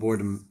points on the board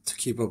to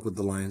keep up with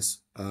the Lions.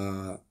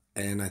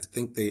 And I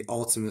think they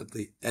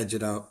ultimately edge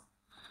it out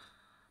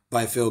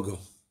by a field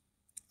goal.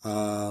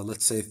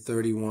 Let's say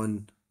 30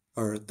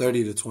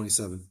 to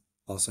 27,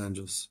 Los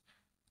Angeles.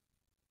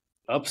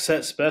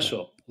 Upset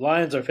special.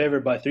 Lions are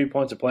favored by 3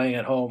 points of playing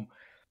at home.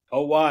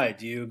 Oh, why?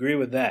 Do you agree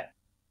with that?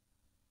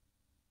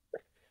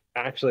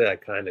 Actually, I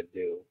kind of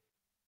do.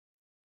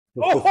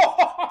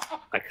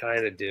 I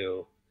kind of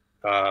do.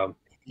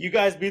 You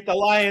guys beat the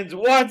Lions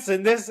once,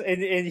 and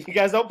you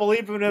guys don't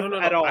believe in them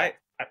at all.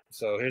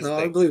 So here's No, the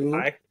I thing. believe him.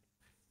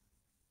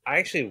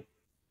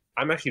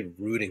 I'm actually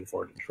rooting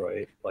for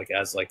Detroit. Like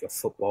as like a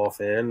football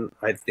fan,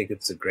 I think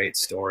it's a great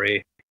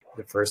story.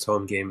 The first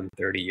home game in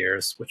 30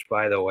 years, which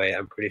by the way,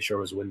 I'm pretty sure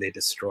was when they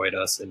destroyed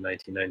us in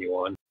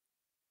 1991.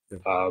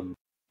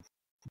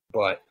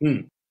 But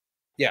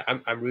yeah,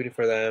 I'm rooting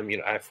for them.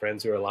 I have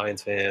friends who are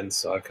Lions fans,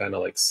 so I've kind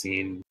of like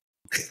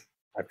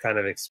I've kind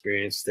of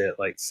experienced it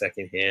like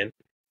secondhand.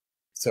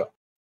 So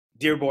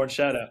Dearborn,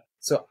 shout out.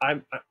 So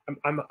I'm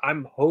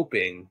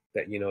hoping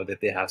that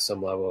that they have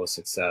some level of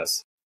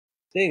success.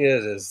 Thing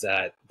is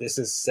that this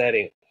is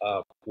setting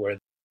up where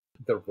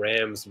the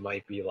Rams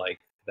might be like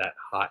that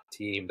hot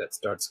team that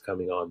starts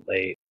coming on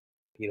late.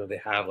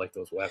 They have like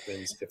those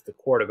weapons. If the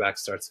quarterback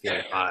starts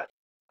getting hot,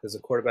 because the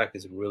quarterback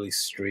is really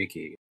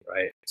streaky,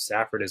 right?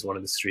 Stafford is one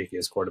of the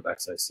streakiest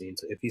quarterbacks I've seen.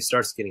 So if he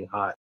starts getting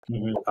hot,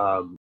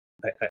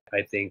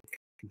 I think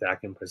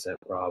that can present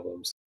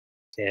problems.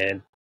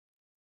 And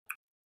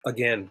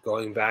again,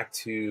 going back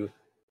to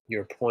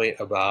your point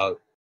about,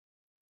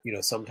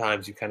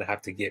 sometimes you kind of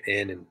have to get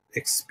in and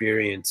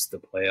experience the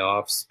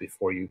playoffs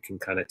before you can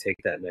kind of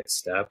take that next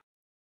step.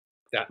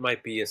 That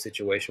might be a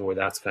situation where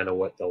that's kind of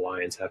what the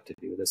Lions have to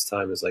do this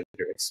time is like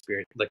your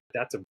experience. Like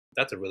that's a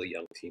really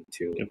young team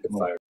too, if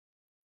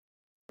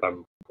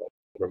I'm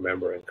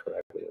remembering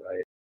correctly,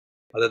 right?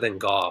 Other than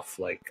Goff,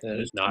 like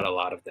not a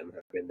lot of them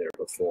have been there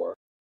before.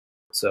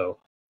 So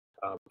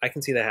I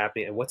can see that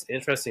happening. And what's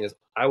interesting is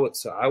I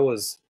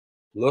was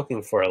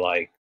looking for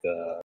like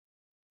the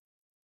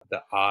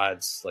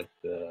odds, like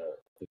the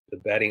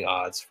betting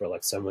odds for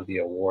like some of the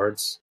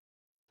awards,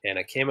 and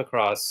I came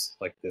across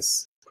like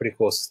this pretty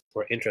cool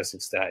or interesting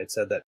stat. It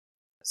said that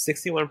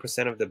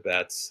 61% of the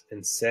bets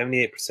and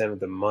 78% of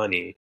the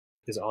money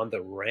is on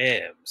the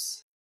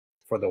Rams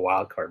for the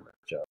wild card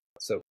matchup.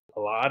 So a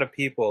lot of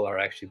people are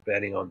actually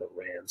betting on the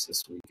Rams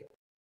this weekend.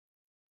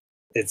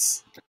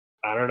 It's,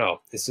 I don't know.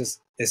 This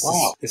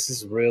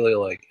is really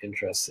like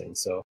interesting.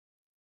 So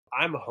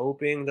I'm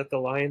hoping that the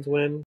Lions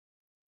win.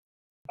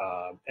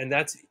 And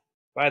that's,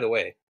 by the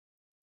way,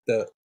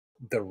 the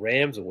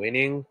Rams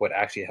winning would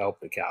actually help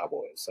the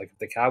Cowboys. Like if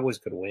the Cowboys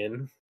could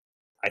win,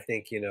 I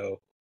think,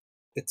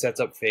 it sets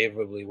up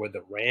favorably where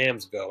the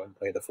Rams go and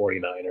play the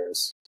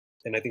 49ers.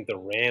 And I think the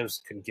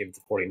Rams can give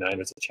the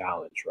 49ers a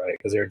challenge, right?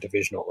 Because they're a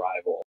divisional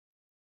rival.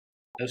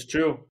 That's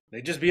true.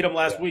 They just beat them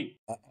last week.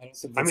 I don't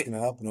think that's going to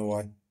happen, or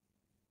why?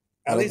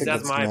 At least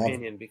that's my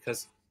opinion,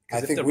 because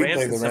I think we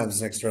play the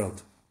Rams next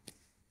round.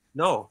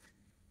 No.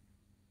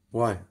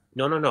 Why?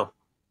 No.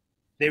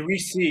 They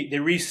reseed.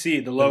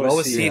 The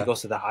lowest seed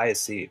goes to the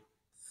highest seed.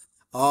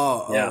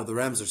 Oh, the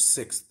Rams are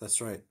 6th. That's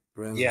right.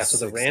 Yeah,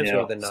 so the Rams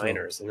are the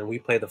Niners, and then we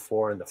play the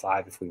 4 and the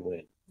 5 if we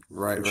win.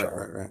 Right.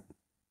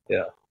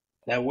 Yeah.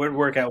 That would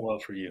work out well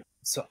for you.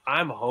 So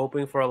I'm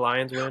hoping for a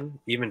Lions win,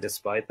 even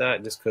despite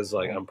that, just because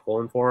like I'm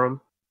pulling for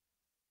them.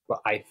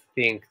 But I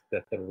think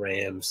that the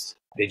Rams,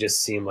 they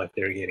just seem like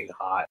they're getting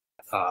hot.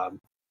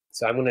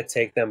 So I'm going to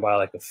take them by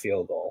like a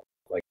field goal,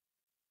 like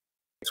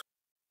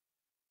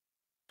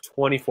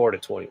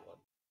 24-21.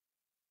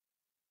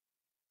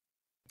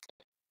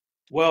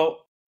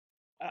 Well,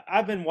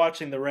 I've been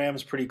watching the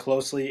Rams pretty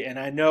closely, and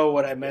I know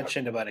what I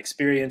mentioned about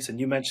experience,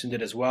 and you mentioned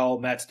it as well.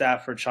 Matt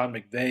Stafford, Sean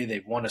McVay,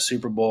 they've won a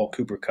Super Bowl,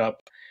 Cooper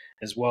Kupp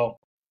as well.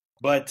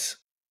 But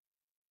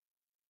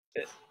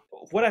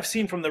what I've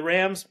seen from the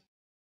Rams,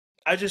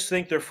 I just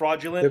think they're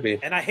fraudulent,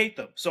 and I hate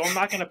them. So I'm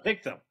not going to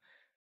pick them.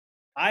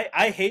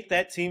 I hate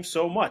that team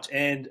so much.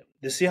 And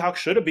the Seahawks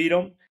should have beat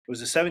them. It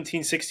was a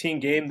 17-16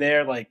 game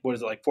there, like 4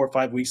 or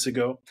 5 weeks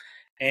ago.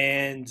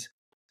 And,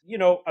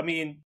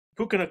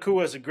 Puka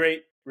Nacua is a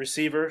great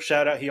receiver.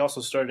 Shout out. He also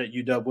started at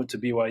UW, went to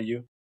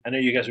BYU. I know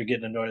you guys are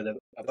getting annoyed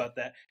about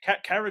that.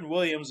 Kyren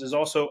Williams is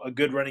also a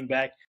good running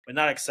back, but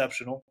not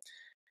exceptional.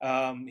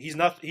 He's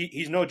no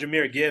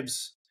Jahmyr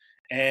Gibbs.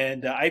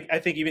 And I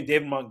think even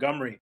David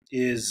Montgomery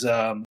is,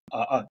 on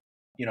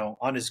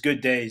his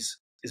good days,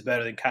 is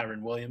better than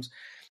Kyren Williams.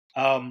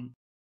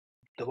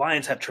 The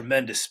Lions have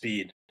tremendous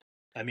speed.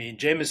 I mean,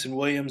 Jamison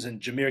Williams and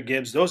Jahmyr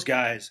Gibbs, those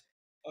guys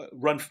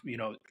run,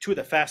 2 of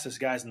the fastest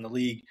guys in the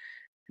league.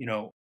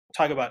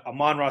 Talk about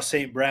Amon-Ra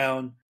St.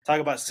 Brown, talk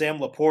about Sam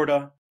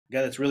Laporta, a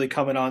guy that's really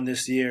coming on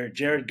this year.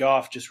 Jared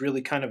Goff, just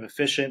really kind of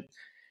efficient.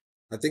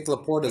 I think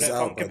Laporta's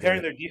out. I'm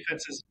comparing their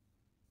defenses.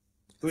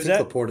 Who's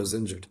that? Laporta's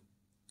injured.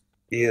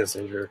 He is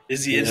injured.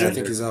 Is he injured? I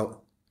think he's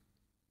out.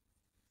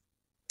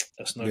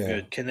 That's no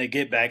good. Can they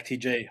get back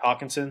T.J.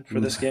 Hawkinson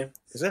for this game?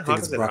 Isn't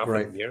Hawkinson out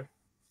for the year?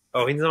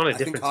 Oh, he's on a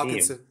different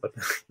team.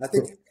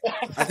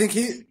 I think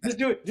he just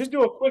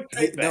do a quick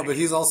trade back. No, but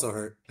he's also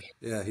hurt.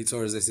 Yeah, he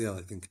tore his ACL,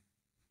 I think.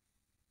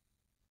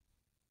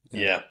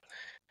 Yeah.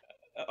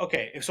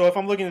 Okay, so if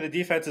I'm looking at the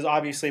defenses,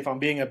 obviously, if I'm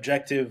being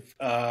objective,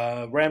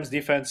 Rams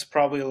defense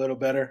probably a little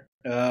better.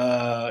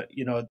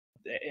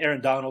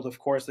 Aaron Donald, of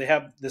course. They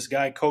have this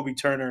guy, Kobe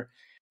Turner,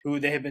 who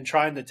they have been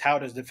trying to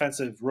tout as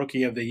defensive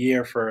rookie of the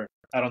year for,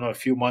 I don't know, a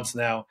few months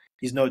now.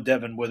 He's no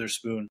Devin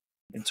Witherspoon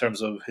in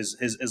terms of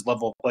his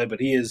level of play, but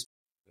he's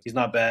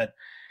not bad.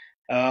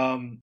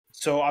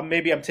 So I'm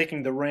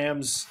taking the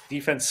Rams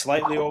defense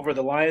slightly over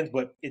the Lions,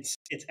 but it's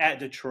at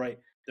Detroit.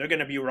 They're going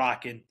to be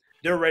rocking.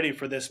 They're ready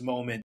for this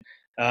moment.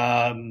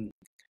 I'm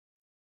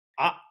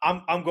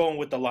going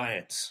with the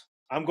Lions.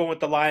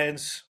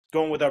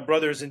 Going with our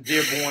brothers in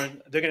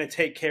Dearborn. They're going to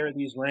take care of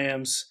these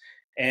Rams.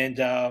 And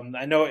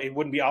I know it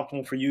wouldn't be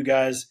optimal for you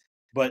guys,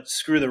 but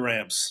screw the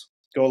Rams.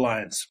 Go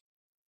Lions.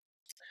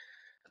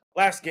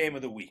 Last game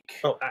of the week.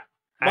 Oh,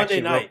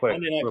 Monday night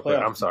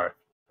playoff. I'm sorry.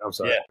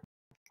 Yeah.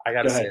 I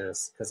got to say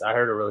this because I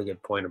heard a really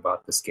good point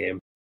about this game.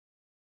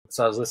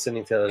 So I was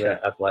listening to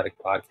the Athletic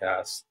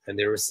podcast, and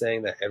they were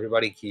saying that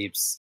everybody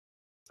keeps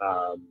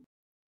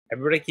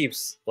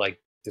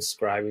like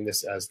describing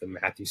this as the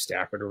Matthew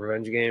Stafford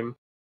revenge game,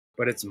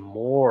 but it's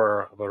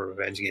more of a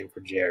revenge game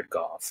for Jared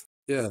Goff.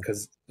 Yeah,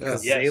 because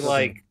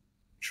they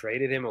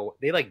traded him away.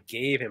 They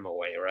gave him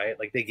away, right?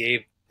 Like they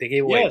gave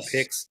away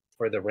picks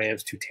for the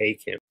Rams to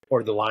take him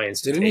or the Lions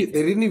to take him.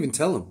 They didn't even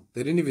tell him.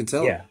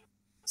 Yeah.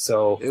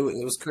 So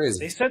it was crazy.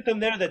 They sent them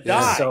there to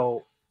die.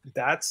 So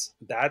that's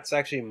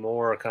actually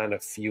more kind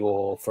of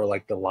fuel for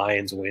the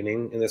Lions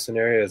winning in this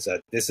scenario. Is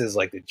that this is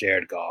like the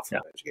Jared Goff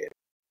revenge game?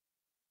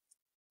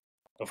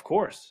 Of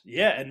course,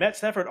 yeah. And Matt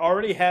Stafford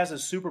already has a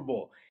Super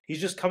Bowl.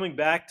 He's just coming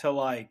back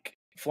to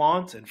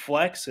flaunt and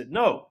flex. And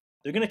no,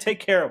 they're going to take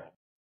care of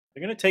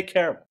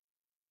him.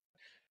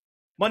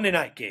 Monday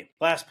night game,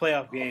 last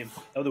playoff game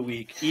of the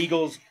week.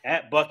 Eagles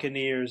at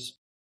Buccaneers.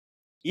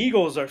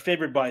 Eagles are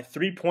favored by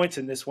 3 points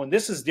in this one.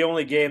 This is the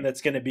only game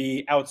that's going to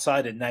be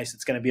outside and nice.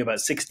 It's going to be about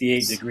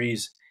 68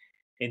 degrees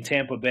in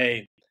Tampa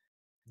Bay.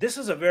 This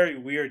is a very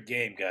weird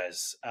game,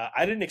 guys.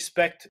 I didn't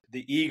expect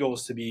the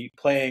Eagles to be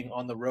playing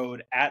on the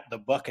road at the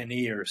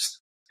Buccaneers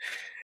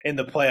in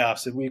the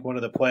playoffs, in week one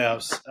of the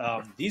playoffs.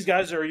 These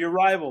guys are your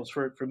rivals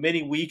for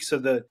many weeks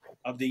of the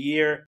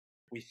year.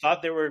 We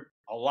thought they were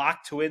a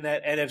lock to win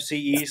that NFC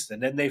East,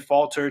 and then they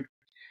faltered.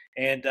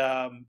 And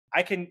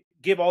I can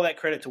give all that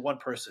credit to one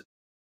person,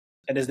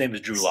 and his name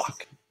is Drew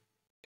Lock.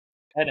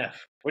 NF,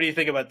 what do you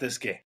think about this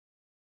game?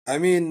 I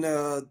mean,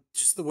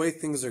 just the way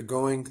things are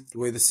going, the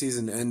way the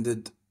season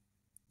ended,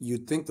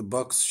 you'd think the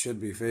Bucs should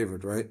be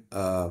favored, right?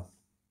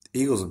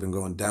 Eagles have been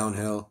going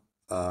downhill.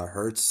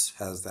 Hurts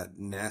has that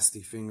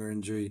nasty finger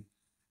injury.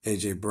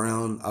 AJ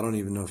Brown, I don't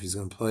even know if he's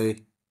going to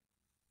play.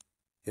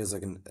 He has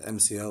like an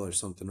MCL or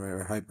something, right?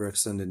 Or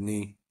hyperextended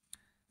knee.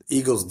 The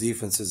Eagles'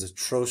 defense is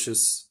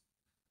atrocious.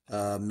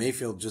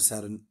 Mayfield just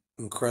had an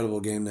incredible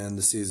game to end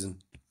the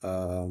season.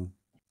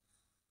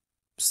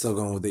 Still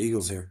going with the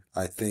Eagles here.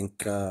 I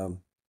think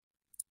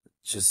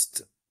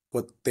just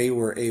what they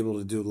were able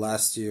to do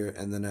last year,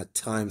 and then at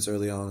times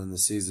early on in the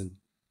season,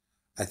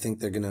 I think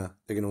they're gonna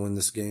win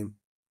this game.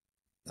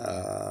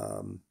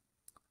 I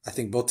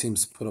think both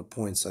teams put up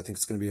points. I think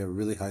it's gonna be a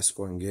really high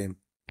scoring game.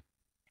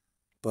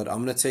 But I'm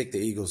gonna take the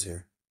Eagles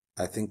here.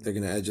 I think they're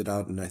gonna edge it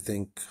out, and I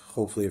think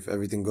hopefully if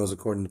everything goes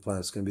according to plan,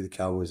 it's gonna be the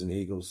Cowboys and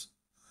Eagles.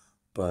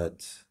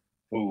 But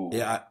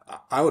yeah,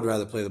 I would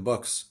rather play the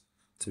Bucs,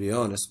 to be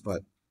honest.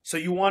 But so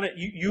you want it?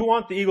 You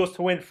want the Eagles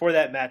to win for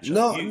that matchup?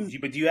 No,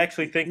 but do you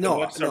actually think the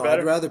Bucs are no,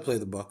 better? I'd rather play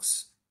the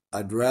Bucs.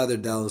 I'd rather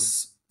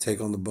Dallas take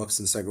on the Bucs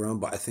in the second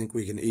round, but I think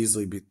we can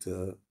easily beat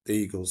the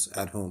Eagles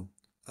at home.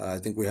 I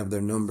think we have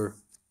their number,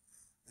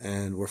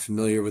 and we're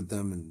familiar with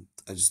them, and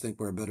I just think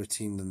we're a better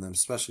team than them,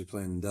 especially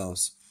playing in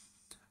Dallas.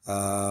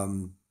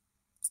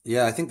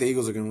 Yeah, I think the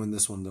Eagles are going to win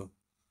this one, though.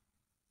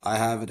 I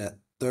have it at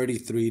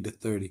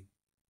 33-30,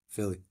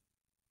 Philly.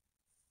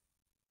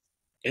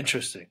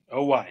 Interesting.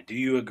 Oh, why? Do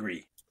you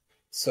agree?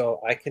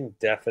 So I can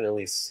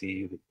definitely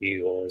see the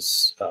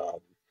Eagles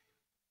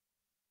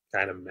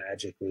kind of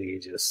magically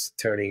just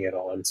turning it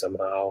on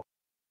somehow,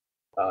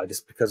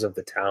 just because of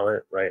the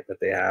talent, right, that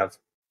they have,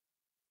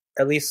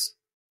 at least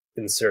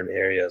in certain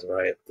areas,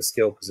 right? The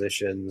skill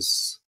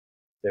positions,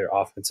 their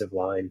offensive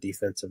line,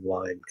 defensive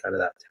line, kind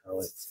of that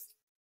talent.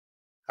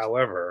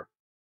 However,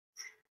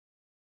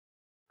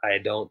 I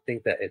don't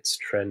think that it's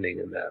trending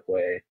in that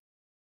way.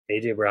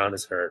 AJ Brown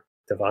is hurt.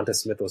 Devonta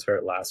Smith was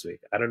hurt last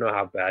week. I don't know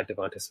how bad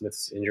Devonta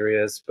Smith's injury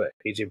is, but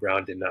AJ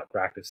Brown did not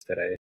practice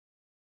today.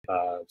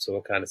 So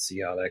we'll kind of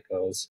see how that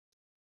goes.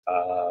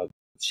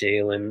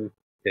 Jalen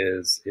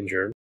is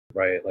injured,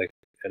 right? Like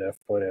NF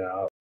pointed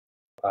out.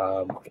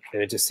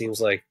 And it just seems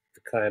like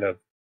the kind of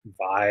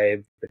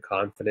vibe, the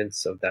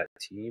confidence of that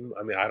team.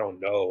 I mean, I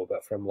don't know,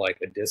 but from like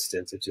a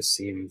distance, it just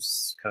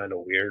seems kind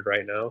of weird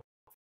right now.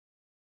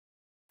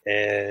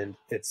 And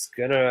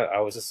I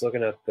was just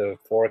looking at the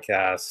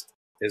forecast.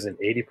 There's an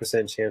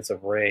 80% chance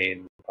of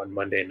rain on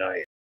Monday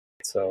night.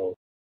 So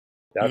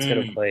that's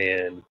going to play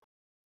in.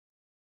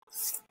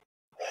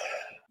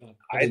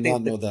 I did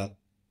not know that.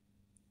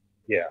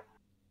 Yeah.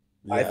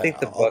 I think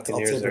the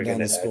Buccaneers are going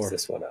to edge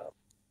this one out.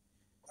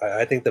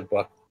 I think the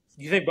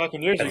You think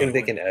Buccaneers I think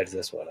they can edge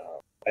this one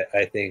out.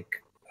 I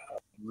think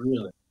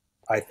really.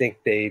 I think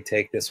they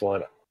take this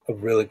one, a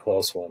really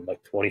close one,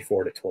 like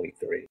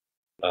 24-23.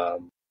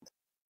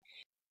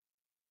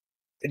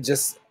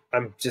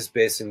 I'm just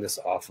basing this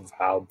off of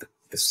how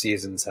the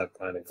seasons have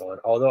kind of gone.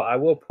 Although I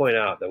will point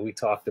out that we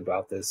talked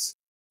about this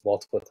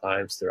multiple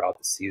times throughout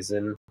the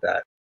season,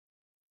 that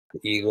the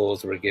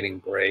Eagles were getting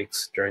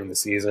breaks during the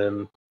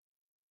season.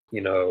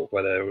 You know,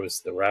 whether it was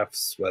the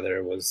refs, whether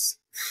it was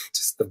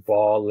just the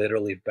ball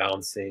literally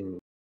bouncing,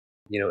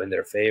 in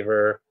their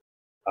favor.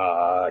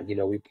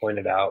 We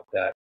pointed out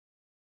that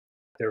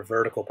their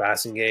vertical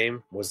passing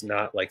game was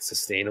not like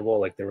sustainable.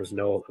 Like there was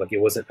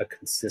it wasn't a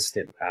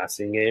consistent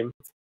passing game.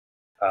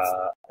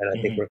 And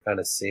I think we're kind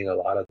of seeing a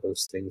lot of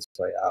those things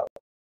play out.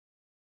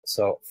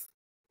 So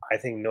I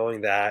think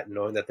knowing that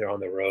they're on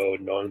the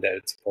road, knowing that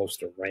it's supposed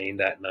to rain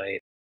that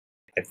night,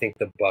 I think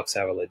the Bucs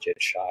have a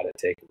legit shot at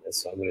taking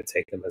this. So I'm going to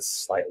take them as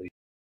slightly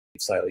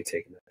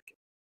taking that.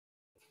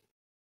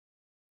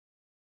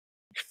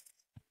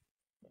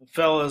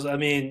 Fellas, I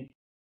mean,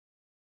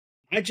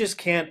 I just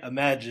can't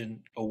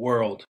imagine a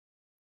world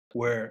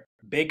where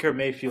Baker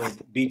Mayfield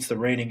beats the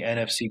reigning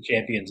NFC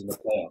champions in the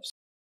playoffs.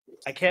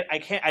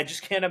 I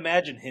just can't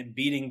imagine him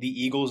beating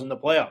the Eagles in the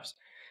playoffs.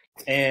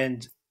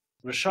 And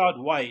Rachaad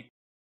White,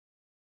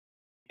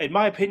 in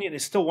my opinion,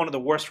 is still one of the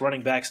worst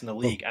running backs in the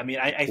league. I mean,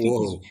 I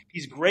think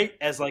he's great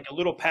as like a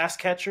little pass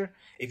catcher.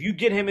 If you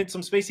get him in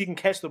some space, he can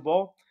catch the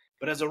ball.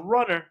 But as a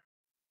runner,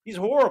 he's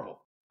horrible.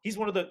 I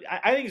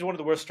think he's one of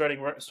the worst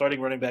starting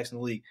running backs in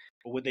the league.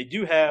 But what they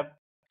do have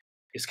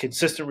is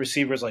consistent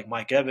receivers like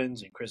Mike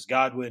Evans and Chris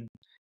Godwin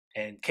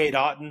and Cade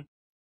Otton.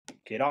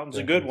 Cade Otton's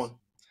a good one.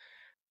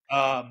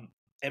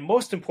 And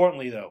most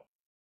importantly, though,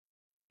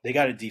 they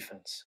got a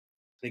defense.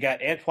 They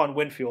got Antoine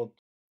Winfield.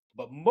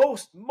 But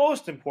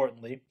most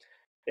importantly,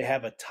 they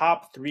have a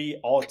top 3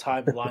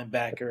 all-time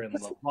linebacker in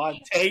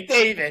Lavonte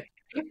David.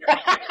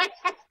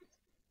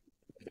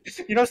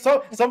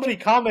 So somebody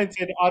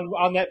commented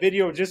on that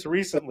video just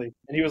recently,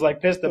 and he was like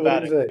pissed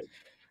about it.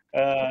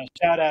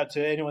 Shout out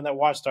to anyone that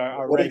watched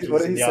our rankings.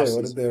 What did in he the say? offseason.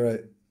 What did they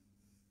write?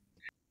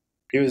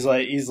 He's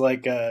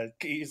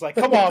like,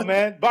 come on,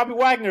 man. Bobby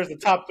Wagner's the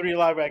top 3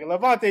 linebacker.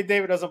 Levante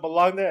David doesn't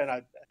belong there, and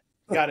I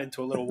got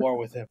into a little war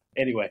with him.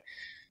 Anyway,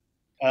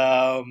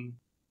 yes,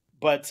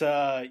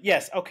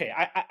 okay.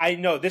 I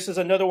know this is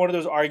another one of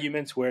those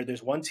arguments where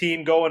there's one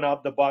team going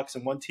up, the Bucs,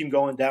 and one team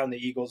going down, the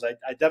Eagles. I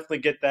definitely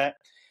get that.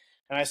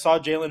 And I saw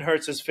Jalen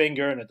Hurts'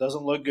 finger, and it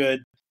doesn't look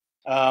good.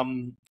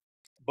 And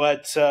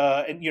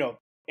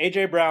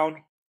A.J.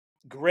 Brown,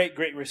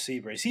 great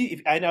receiver.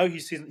 I know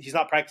he's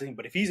not practicing,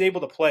 but if he's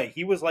able to play,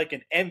 he was like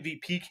an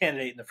MVP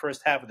candidate in the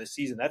first half of the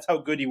season. That's how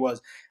good he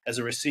was as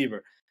a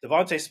receiver.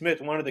 Devontae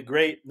Smith, one of the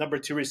great number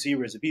 2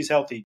 receivers, if he's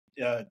healthy.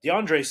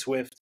 DeAndre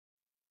Swift,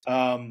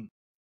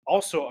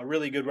 also a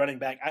really good running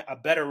back, a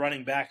better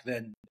running back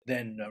than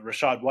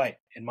Rachaad White,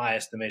 in my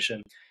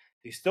estimation.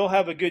 They still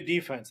have a good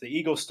defense. The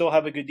Eagles still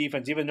have a good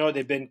defense, even though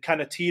they've been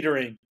kind of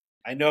teetering,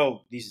 I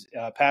know, these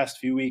past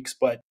few weeks.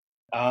 But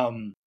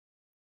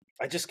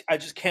I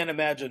just can't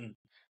imagine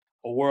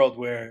a world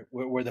where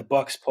the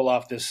Bucs pull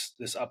off this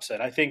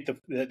upset. I think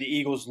the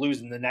Eagles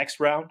lose in the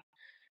next round,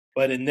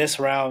 but in this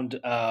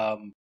round,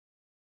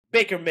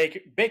 Baker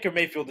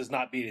Mayfield is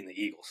not beating the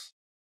Eagles.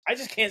 I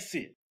just can't see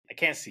it. I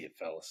can't see it,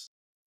 fellas.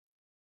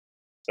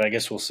 But I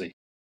guess we'll see.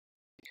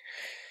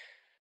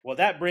 Well,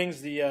 that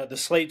brings the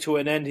slate to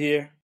an end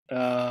here.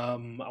 I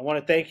want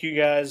to thank you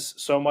guys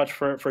so much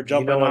for jumping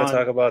on. You don't want to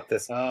talk about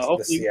this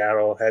the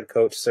Seattle head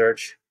coach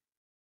search?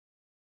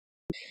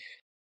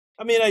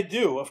 I mean, I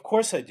do. Of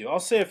course I do.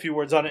 I'll say a few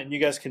words on it, and you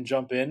guys can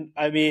jump in.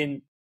 I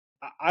mean,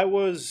 it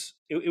was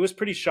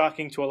pretty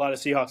shocking to a lot of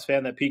Seahawks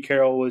fans that Pete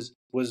Carroll was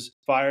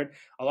fired.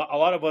 A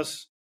lot of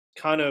us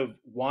kind of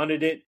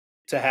wanted it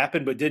to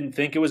happen, but didn't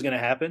think it was going to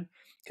happen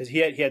because he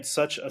had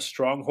such a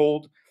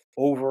stronghold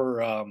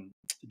over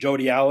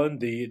Jody Allen,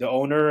 the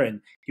owner,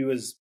 and he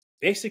was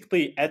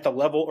basically at the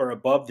level or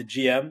above the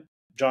GM,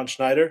 John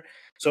Schneider.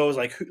 So it was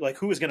like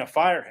who was going to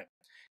fire him?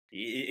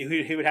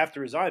 He would have to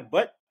resign,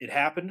 but it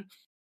happened.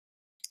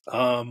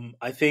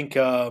 I think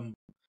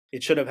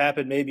it should have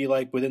happened maybe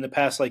like within the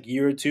past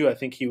year or two. I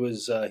think he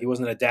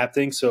wasn't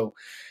adapting. So,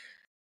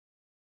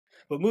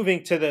 but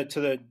moving to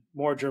the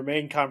more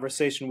germane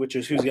conversation, which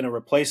is who's going to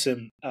replace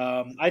him.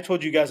 I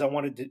told you guys I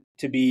wanted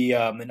to be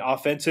an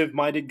offensive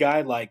minded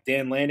guy like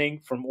Dan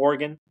Lanning from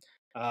Oregon.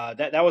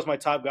 That was my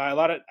top guy. A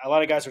lot of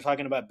guys are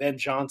talking about Ben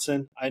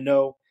Johnson. I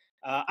know.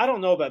 I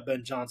don't know about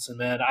Ben Johnson,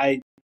 man.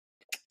 I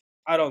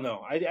don't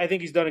know. I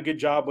think he's done a good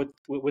job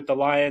with the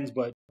Lions,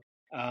 but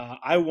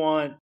I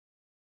want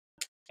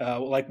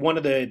one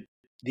of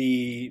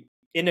the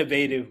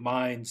innovative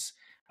minds.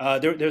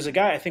 There's a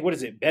guy, I think, what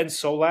is it, Ben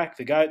Solak,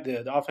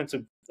 the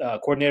offensive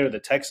coordinator of the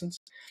Texans.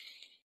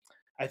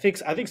 I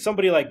think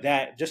somebody like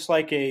that, just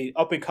like a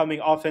up and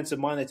coming offensive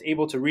mind that's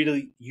able to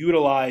really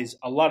utilize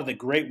a lot of the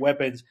great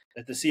weapons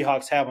that the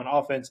Seahawks have on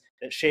offense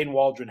that Shane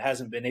Waldron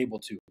hasn't been able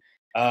to.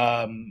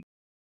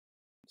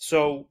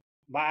 So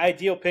my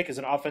ideal pick is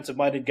an offensive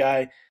minded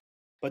guy.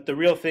 But the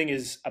real thing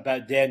is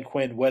about Dan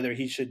Quinn, whether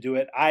he should do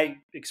it. I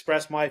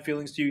expressed my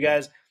feelings to you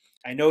guys.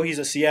 I know he's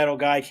a Seattle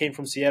guy, came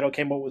from Seattle,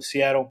 came up with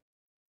Seattle.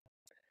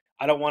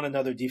 I don't want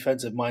another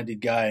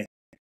defensive-minded guy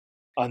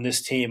on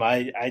this team.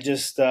 I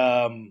just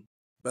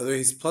by the way,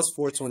 he's plus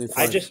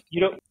 425.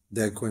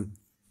 Dan Quinn.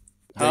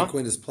 Dan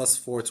Quinn is plus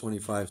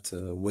 425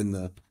 to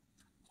win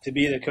to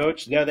be the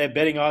coach. Yeah, they're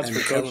betting odds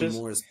for coaches. Kellen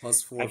Moore is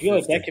plus 450. I feel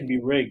like that can be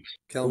rigged.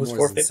 Kellen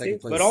Moore is in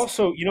second place. But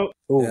also,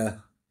 yeah,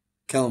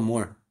 Kellen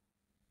Moore.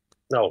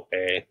 No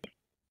way.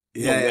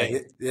 Yeah.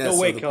 No so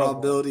way, the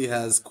probability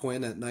has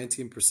Quinn at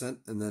 19%,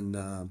 and then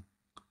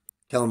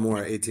Kellen Moore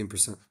at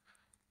 18%.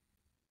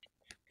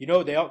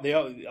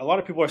 A lot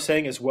of people are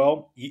saying as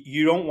well,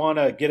 you don't want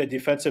to get a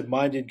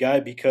defensive-minded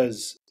guy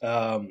because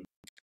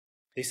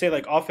they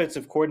say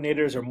offensive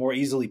coordinators are more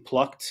easily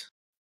plucked.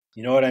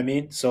 You know what I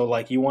mean? So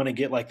you want to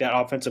get that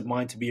offensive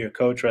mind to be your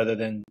coach rather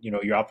than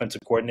your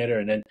offensive coordinator,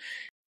 and then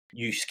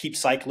you just keep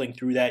cycling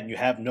through that, and you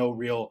have no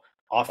real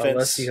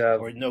offense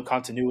or no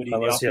continuity.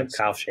 Unless you have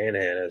Kyle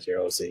Shanahan as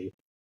your OC.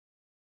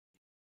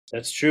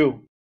 That's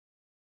true.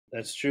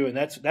 And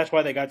that's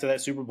why they got to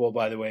that Super Bowl,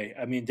 by the way.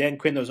 I mean, Dan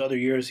Quinn, those other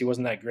years, he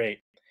wasn't that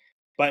great.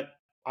 But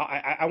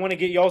I want to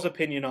get y'all's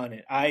opinion on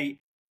it. I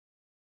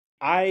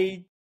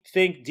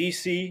think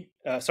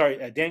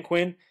Dan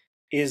Quinn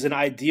is an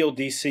ideal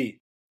DC,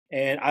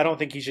 and I don't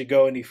think he should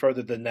go any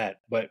further than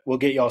that. But we'll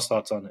get y'all's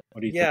thoughts on it. What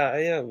do you think? Yeah,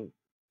 I am.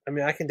 I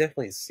mean, I can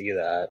definitely see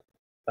that.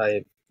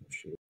 I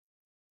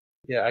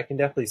can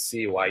definitely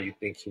see why you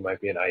think he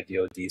might be an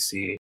ideal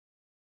DC.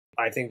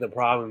 I think the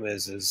problem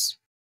is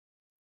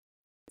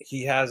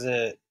he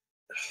hasn't.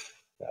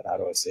 God, how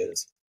do I say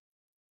this?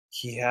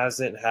 He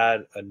hasn't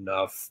had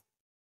enough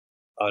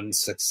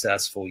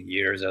unsuccessful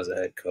years as a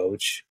head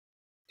coach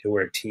to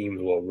where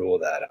teams will rule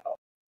that out.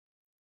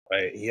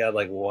 Right? He had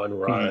one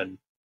run. Mm-hmm.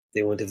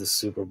 They went to the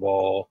Super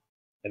Bowl,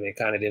 and it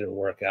kind of didn't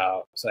work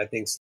out. So I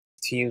think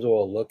teams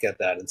will look at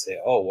that and say,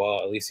 oh,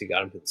 well, at least he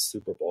got him to the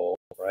Super Bowl,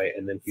 right?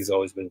 And then he's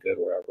always been good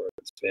wherever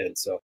it's been.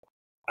 So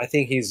I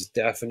think he's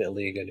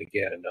definitely going to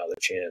get another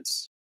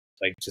chance,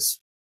 like just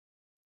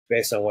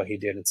based on what he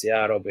did in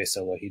Seattle, based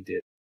on what he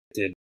did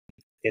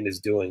and is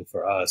doing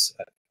for us.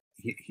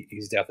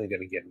 He's definitely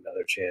going to get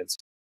another chance.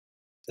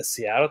 The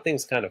Seattle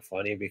thing's kind of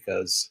funny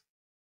because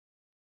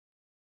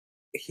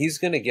he's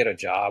going to get a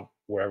job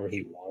wherever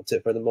he wants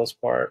it for the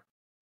most part.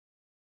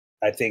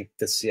 I think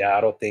the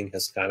Seattle thing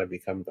has kind of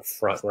become the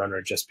front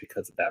runner just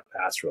because of that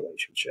past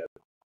relationship.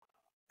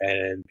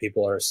 And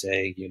people are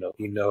saying,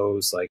 he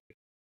knows like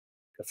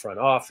the front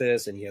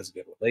office and he has a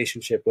good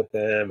relationship with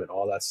them and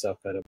all that stuff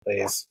kind of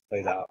plays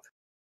out.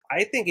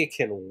 I think it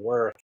can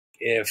work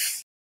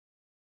if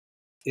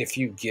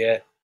you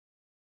get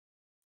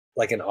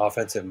like an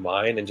offensive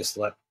mind and just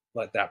let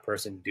that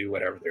person do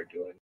whatever they're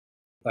doing.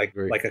 Like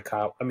a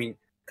Kyle. I mean,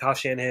 Kyle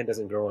Shanahan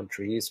doesn't grow on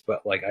trees,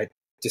 but like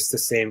just the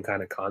same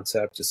kind of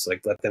concept. Just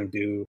like let them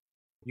do.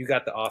 You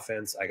got the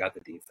offense, I got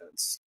the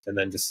defense, and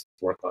then just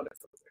work on it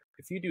from there.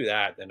 If you do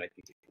that, then I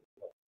think it can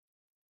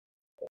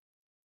work.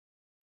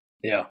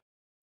 Yeah.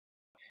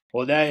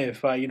 Well, then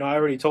if I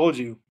already told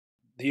you,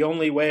 the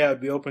only way I'd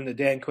be open to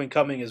Dan Quinn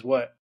coming is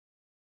what?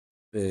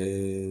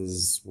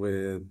 Is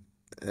with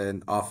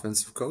an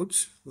offensive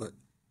coach? What?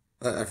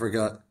 I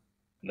forgot.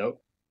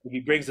 Nope. He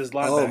brings his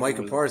linebacker. Oh,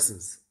 Micah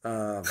Parsons.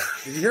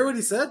 Did you hear what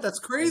he said? That's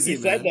crazy,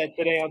 he said that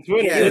today on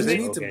Twitter. Yeah, didn't they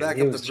he? need to back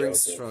up the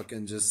Brinks truck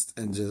and just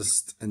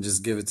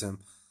give it to him.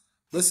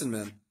 Listen,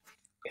 man,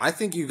 I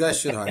think you guys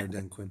should hire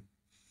Dan Quinn.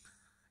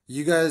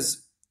 You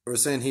guys were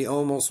saying he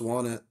almost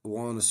won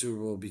a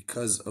Super Bowl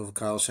because of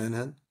Kyle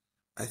Shanahan.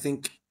 I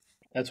think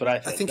that's what I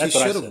think. I think he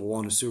should have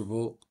won a Super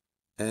Bowl,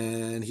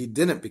 and he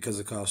didn't because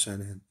of Kyle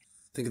Shanahan.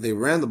 I think if they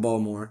ran the ball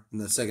more in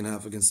the second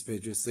half against the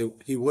Patriots,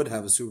 he would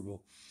have a Super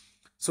Bowl.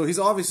 So he's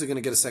obviously going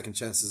to get a second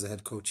chance as a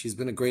head coach. He's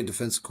been a great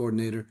defensive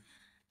coordinator.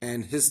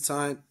 And his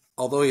time,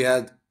 although he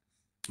had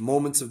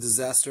moments of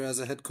disaster as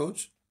a head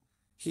coach,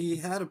 he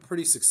had a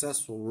pretty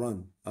successful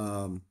run.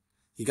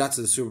 He got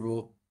to the Super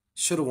Bowl,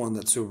 should have won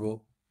that Super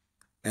Bowl.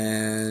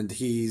 And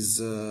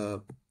he's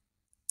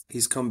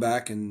come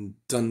back and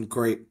done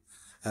great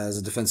as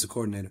a defensive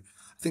coordinator.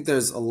 I think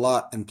there's a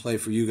lot in play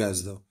for you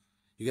guys, though.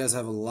 You guys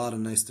have a lot of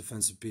nice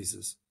defensive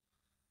pieces.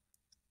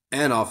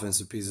 And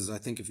offensive pieces. I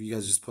think if you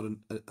guys just put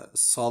a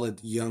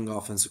solid young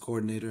offensive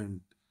coordinator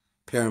and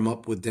pair him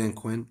up with Dan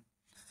Quinn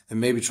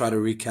and maybe try to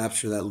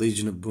recapture that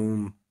Legion of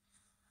Boom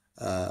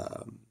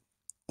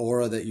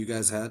aura that you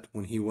guys had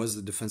when he was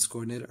the defense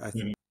coordinator, I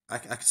think I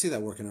could see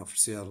that working out for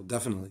Seattle,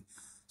 definitely,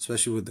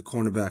 especially with the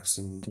cornerbacks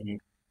and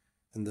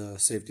the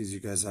safeties you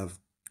guys have.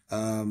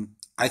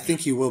 I think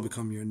he will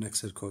become your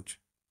next head coach.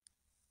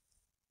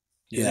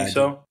 You think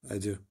so? I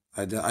do.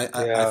 I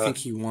think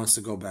he wants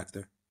to go back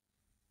there.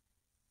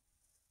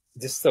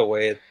 Just the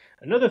way.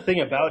 Another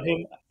thing about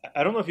him,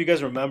 I don't know if you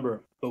guys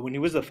remember, but when he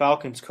was the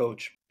Falcons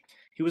coach,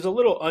 he was a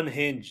little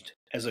unhinged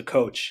as a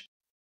coach.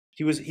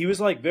 He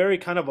was like very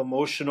kind of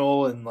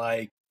emotional and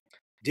like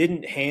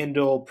didn't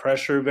handle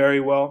pressure very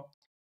well.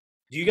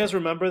 Do you guys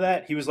remember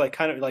that? He was like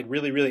kind of like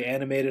really, really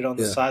animated on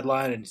the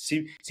sideline and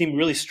seemed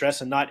really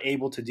stressed and not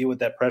able to deal with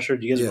that pressure.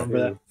 Do you guys remember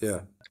that? Yeah.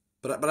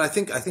 But I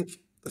think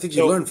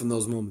you learn from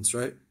those moments,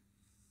 right?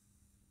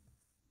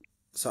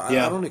 So I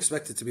don't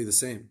expect it to be the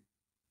same.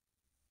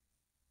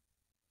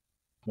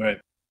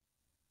 Right.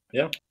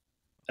 Yeah.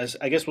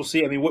 I guess we'll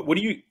see. I mean, what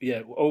do you?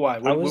 Yeah.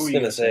 OY. I was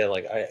going to say,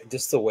 like,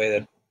 just the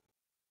way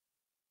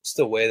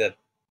that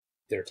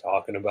they're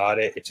talking about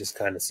it, it just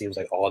kind of seems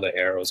like all the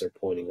arrows are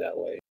pointing that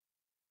way,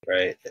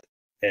 right?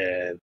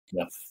 And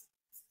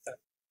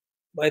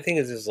my thing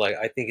is just like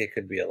I think it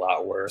could be a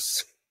lot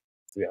worse.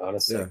 To be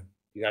honest, like,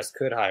 you guys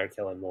could hire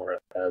Kellen Moore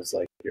as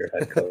like your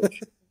head coach.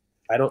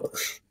 I don't.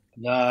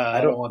 I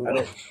don't want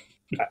that.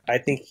 I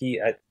think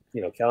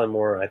Kellen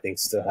Moore, I think,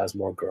 still has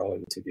more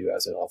growing to do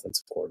as an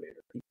offensive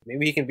coordinator.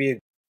 Maybe he can be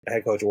a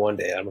head coach one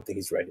day. I don't think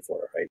he's ready for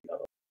it right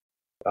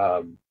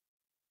now.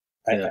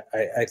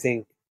 I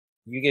think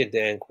you get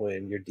Dan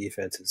Quinn, your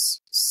defense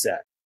is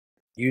set.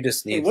 You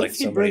just need what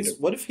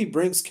if he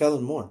brings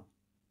Kellen Moore?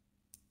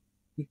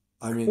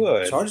 I mean,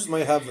 Chargers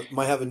might have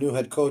a new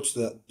head coach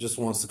that just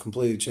wants to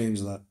completely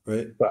change that,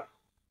 right? But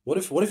what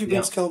if he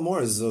brings Kellen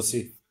Moore as his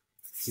OC?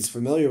 He's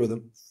familiar with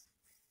him.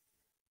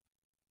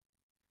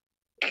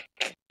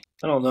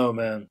 I don't know,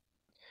 man.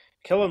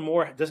 Kellen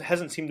Moore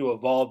hasn't seemed to have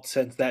evolved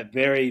since that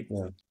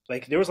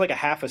like there was like a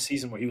half a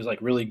season where he was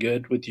like really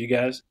good with you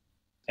guys,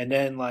 and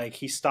then like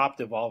he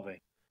stopped evolving.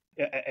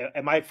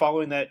 Am I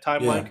following that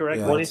timeline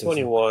correctly?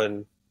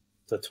 2021.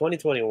 So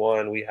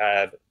 2021 we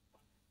had.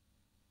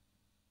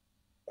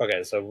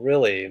 Okay, so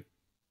really,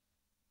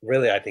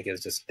 I think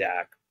it's just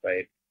Dak,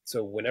 right?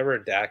 So whenever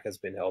Dak has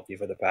been healthy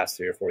for the past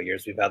 3 or 4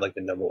 years, we've had like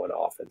the number one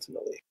offense in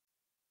the league.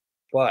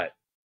 But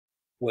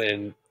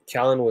when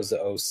Kellen was the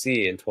OC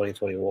in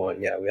 2021,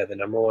 we had the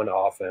number one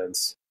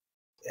offense,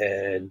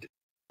 and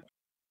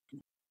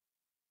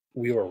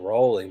we were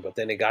rolling. But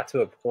then it got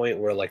to a point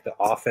where like the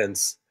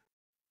offense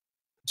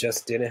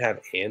just didn't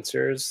have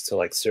answers to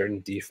like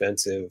certain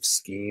defensive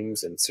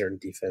schemes and certain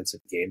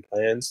defensive game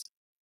plans.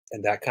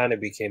 And that kind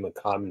of became a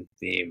common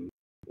theme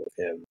with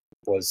him,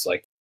 was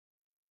like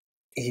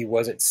he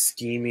wasn't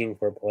scheming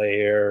for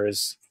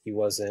players. He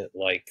wasn't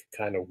like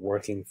kind of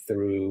working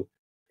through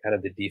kind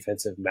of the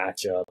defensive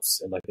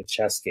matchups and like the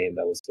chess game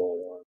that was going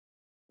on.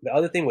 The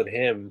other thing with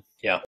him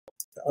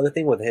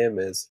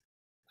is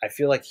I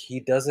feel like he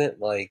doesn't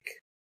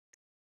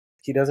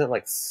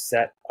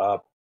set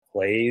up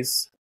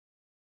plays.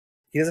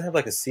 He doesn't have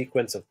like a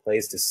sequence of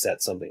plays to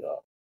set something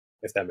up,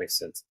 if that makes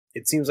sense.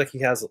 It seems like he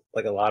has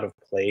like a lot of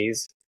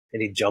plays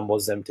and he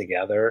jumbles them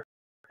together,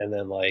 and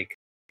then like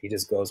he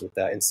just goes with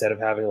that instead of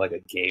having like a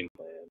game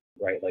plan,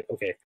 right? Like,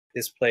 okay,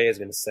 this play is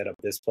going to set up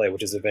this play,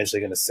 which is eventually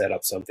going to set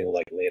up something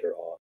like later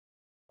on.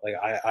 Like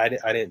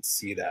I didn't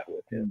see that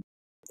with him.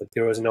 Like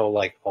there was no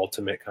like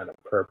ultimate kind of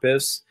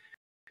purpose.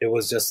 It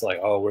was just like,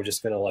 oh, we're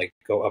just going to like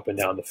go up and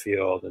down the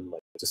field and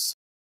like just,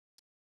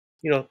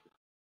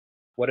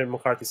 what did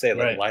McCarthy say?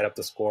 Like light up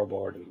the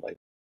scoreboard and like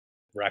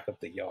rack up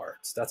the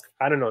yards. That's,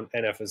 I don't know,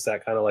 NF, is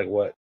that kind of like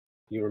what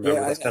you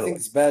remember? Yeah, I think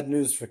it's bad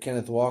news for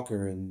Kenneth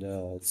Walker and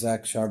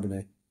Zach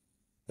Charbonnet.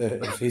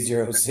 If he's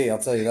your OC, I'll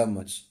tell you that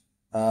much.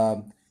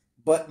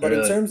 But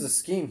in terms of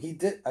scheme, he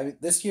did. I mean,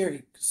 this year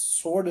he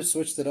sort of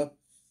switched it up.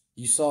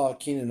 You saw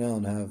Keenan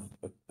Allen have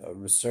a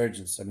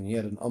resurgence. I mean, he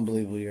had an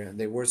unbelievable year, and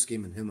they were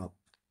scheming him up.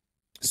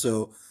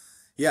 So,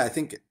 yeah, I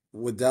think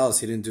with Dallas,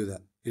 he didn't do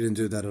that. He didn't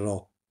do that at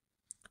all.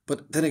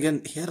 But then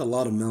again, he had a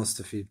lot of mouths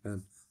to feed,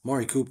 man.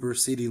 Mari Cooper,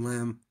 CeeDee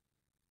Lamb.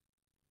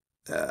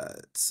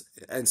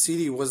 And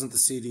CD wasn't the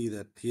CD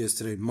that he is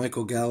today.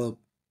 Michael Gallup.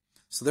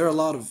 So there are a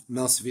lot of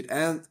mouths to feed.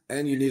 And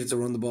you needed to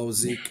run the ball with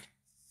Zeke.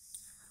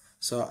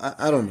 So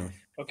I don't know.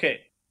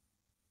 Okay.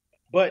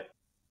 But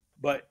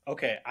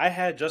okay, I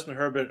had Justin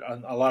Herbert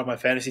on a lot of my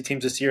fantasy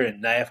teams this year,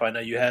 and Naif, I know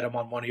you had him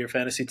on one of your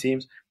fantasy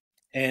teams.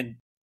 And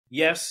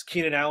yes,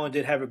 Keenan Allen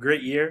did have a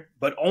great year,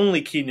 but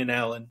only Keenan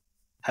Allen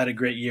had a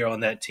great year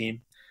on that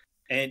team.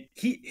 And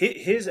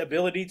his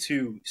ability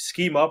to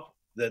scheme up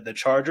the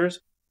Chargers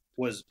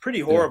was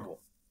pretty horrible.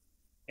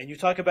 Yeah. And you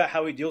talk about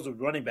how he deals with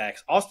running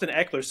backs. Austin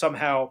Eckler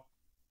somehow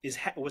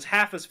was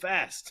half as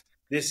fast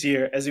this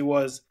year as he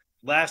was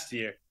last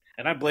year,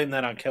 and I blame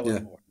that on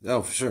Kellen Moore.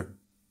 Oh, for sure.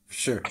 For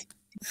sure.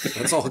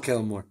 That's all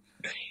Kellen Moore.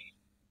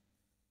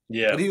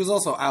 Yeah. But he was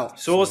also out.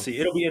 So we'll see.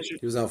 It'll be interesting.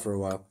 He was out for a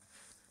while.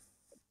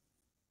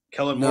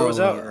 Kellen Moore was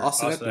out?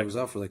 Austin Eckler was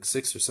out for like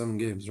 6 or 7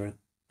 games, right?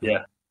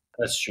 Yeah,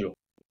 that's true.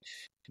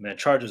 Man,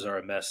 Chargers are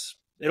a mess.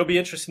 It'll be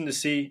interesting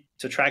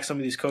to track some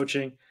of these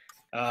coaching.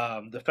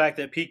 The fact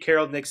that Pete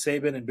Carroll, Nick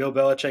Saban, and Bill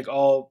Belichick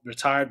all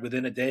retired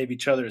within a day of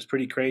each other is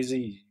pretty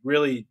crazy.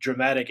 Really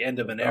dramatic end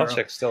of an era.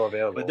 Belichick's still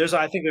available. But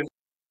Belichick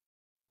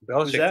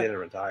didn't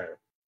retire.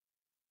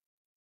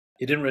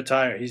 He didn't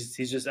retire. He's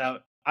just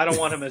out. I don't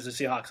want him as the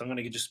Seahawks. I'm going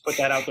to just put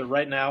that out there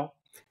right now.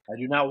 I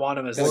do not want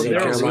him as the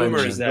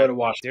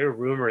Seahawks. There are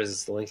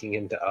rumors linking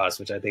him to us,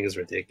 which I think is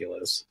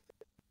ridiculous.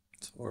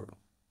 It's horrible.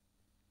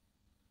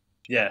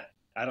 Yeah,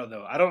 I don't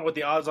know. I don't know what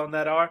the odds on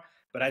that are,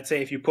 but I'd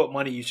say if you put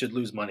money, you should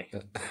lose money.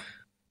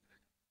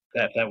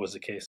 That was the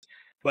case.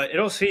 But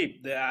we'll see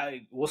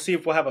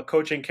if we'll have a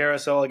coaching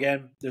carousel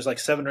again. There's like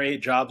 7 or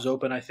 8 jobs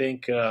open, I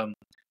think,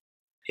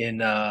 in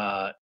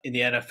the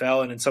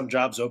NFL, and in some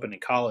jobs open in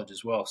college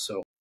as well.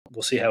 So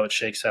we'll see how it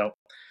shakes out.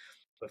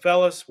 But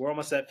fellas, we're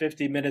almost at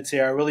 50 minutes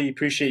here. I really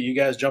appreciate you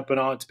guys jumping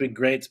on. It's been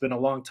great. It's been a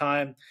long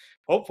time.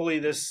 Hopefully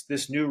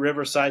this new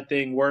Riverside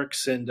thing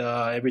works and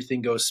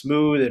everything goes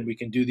smooth, and we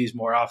can do these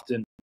more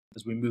often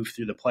as we move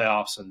through the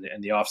playoffs and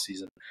the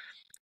offseason.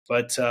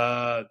 But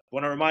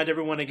want to remind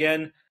everyone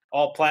again,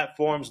 all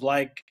platforms,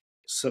 like,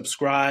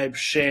 subscribe,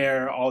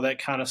 share, all that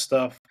kind of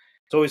stuff.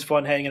 It's always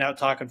fun hanging out,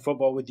 talking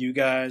football with you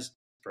guys.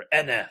 For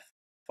NF,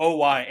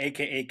 OY,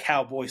 a.k.a.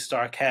 Cowboys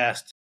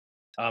Starcast,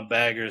 I'm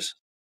Baggerz.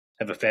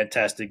 Have a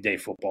fantastic day,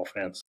 football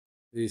fans.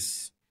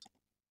 Peace.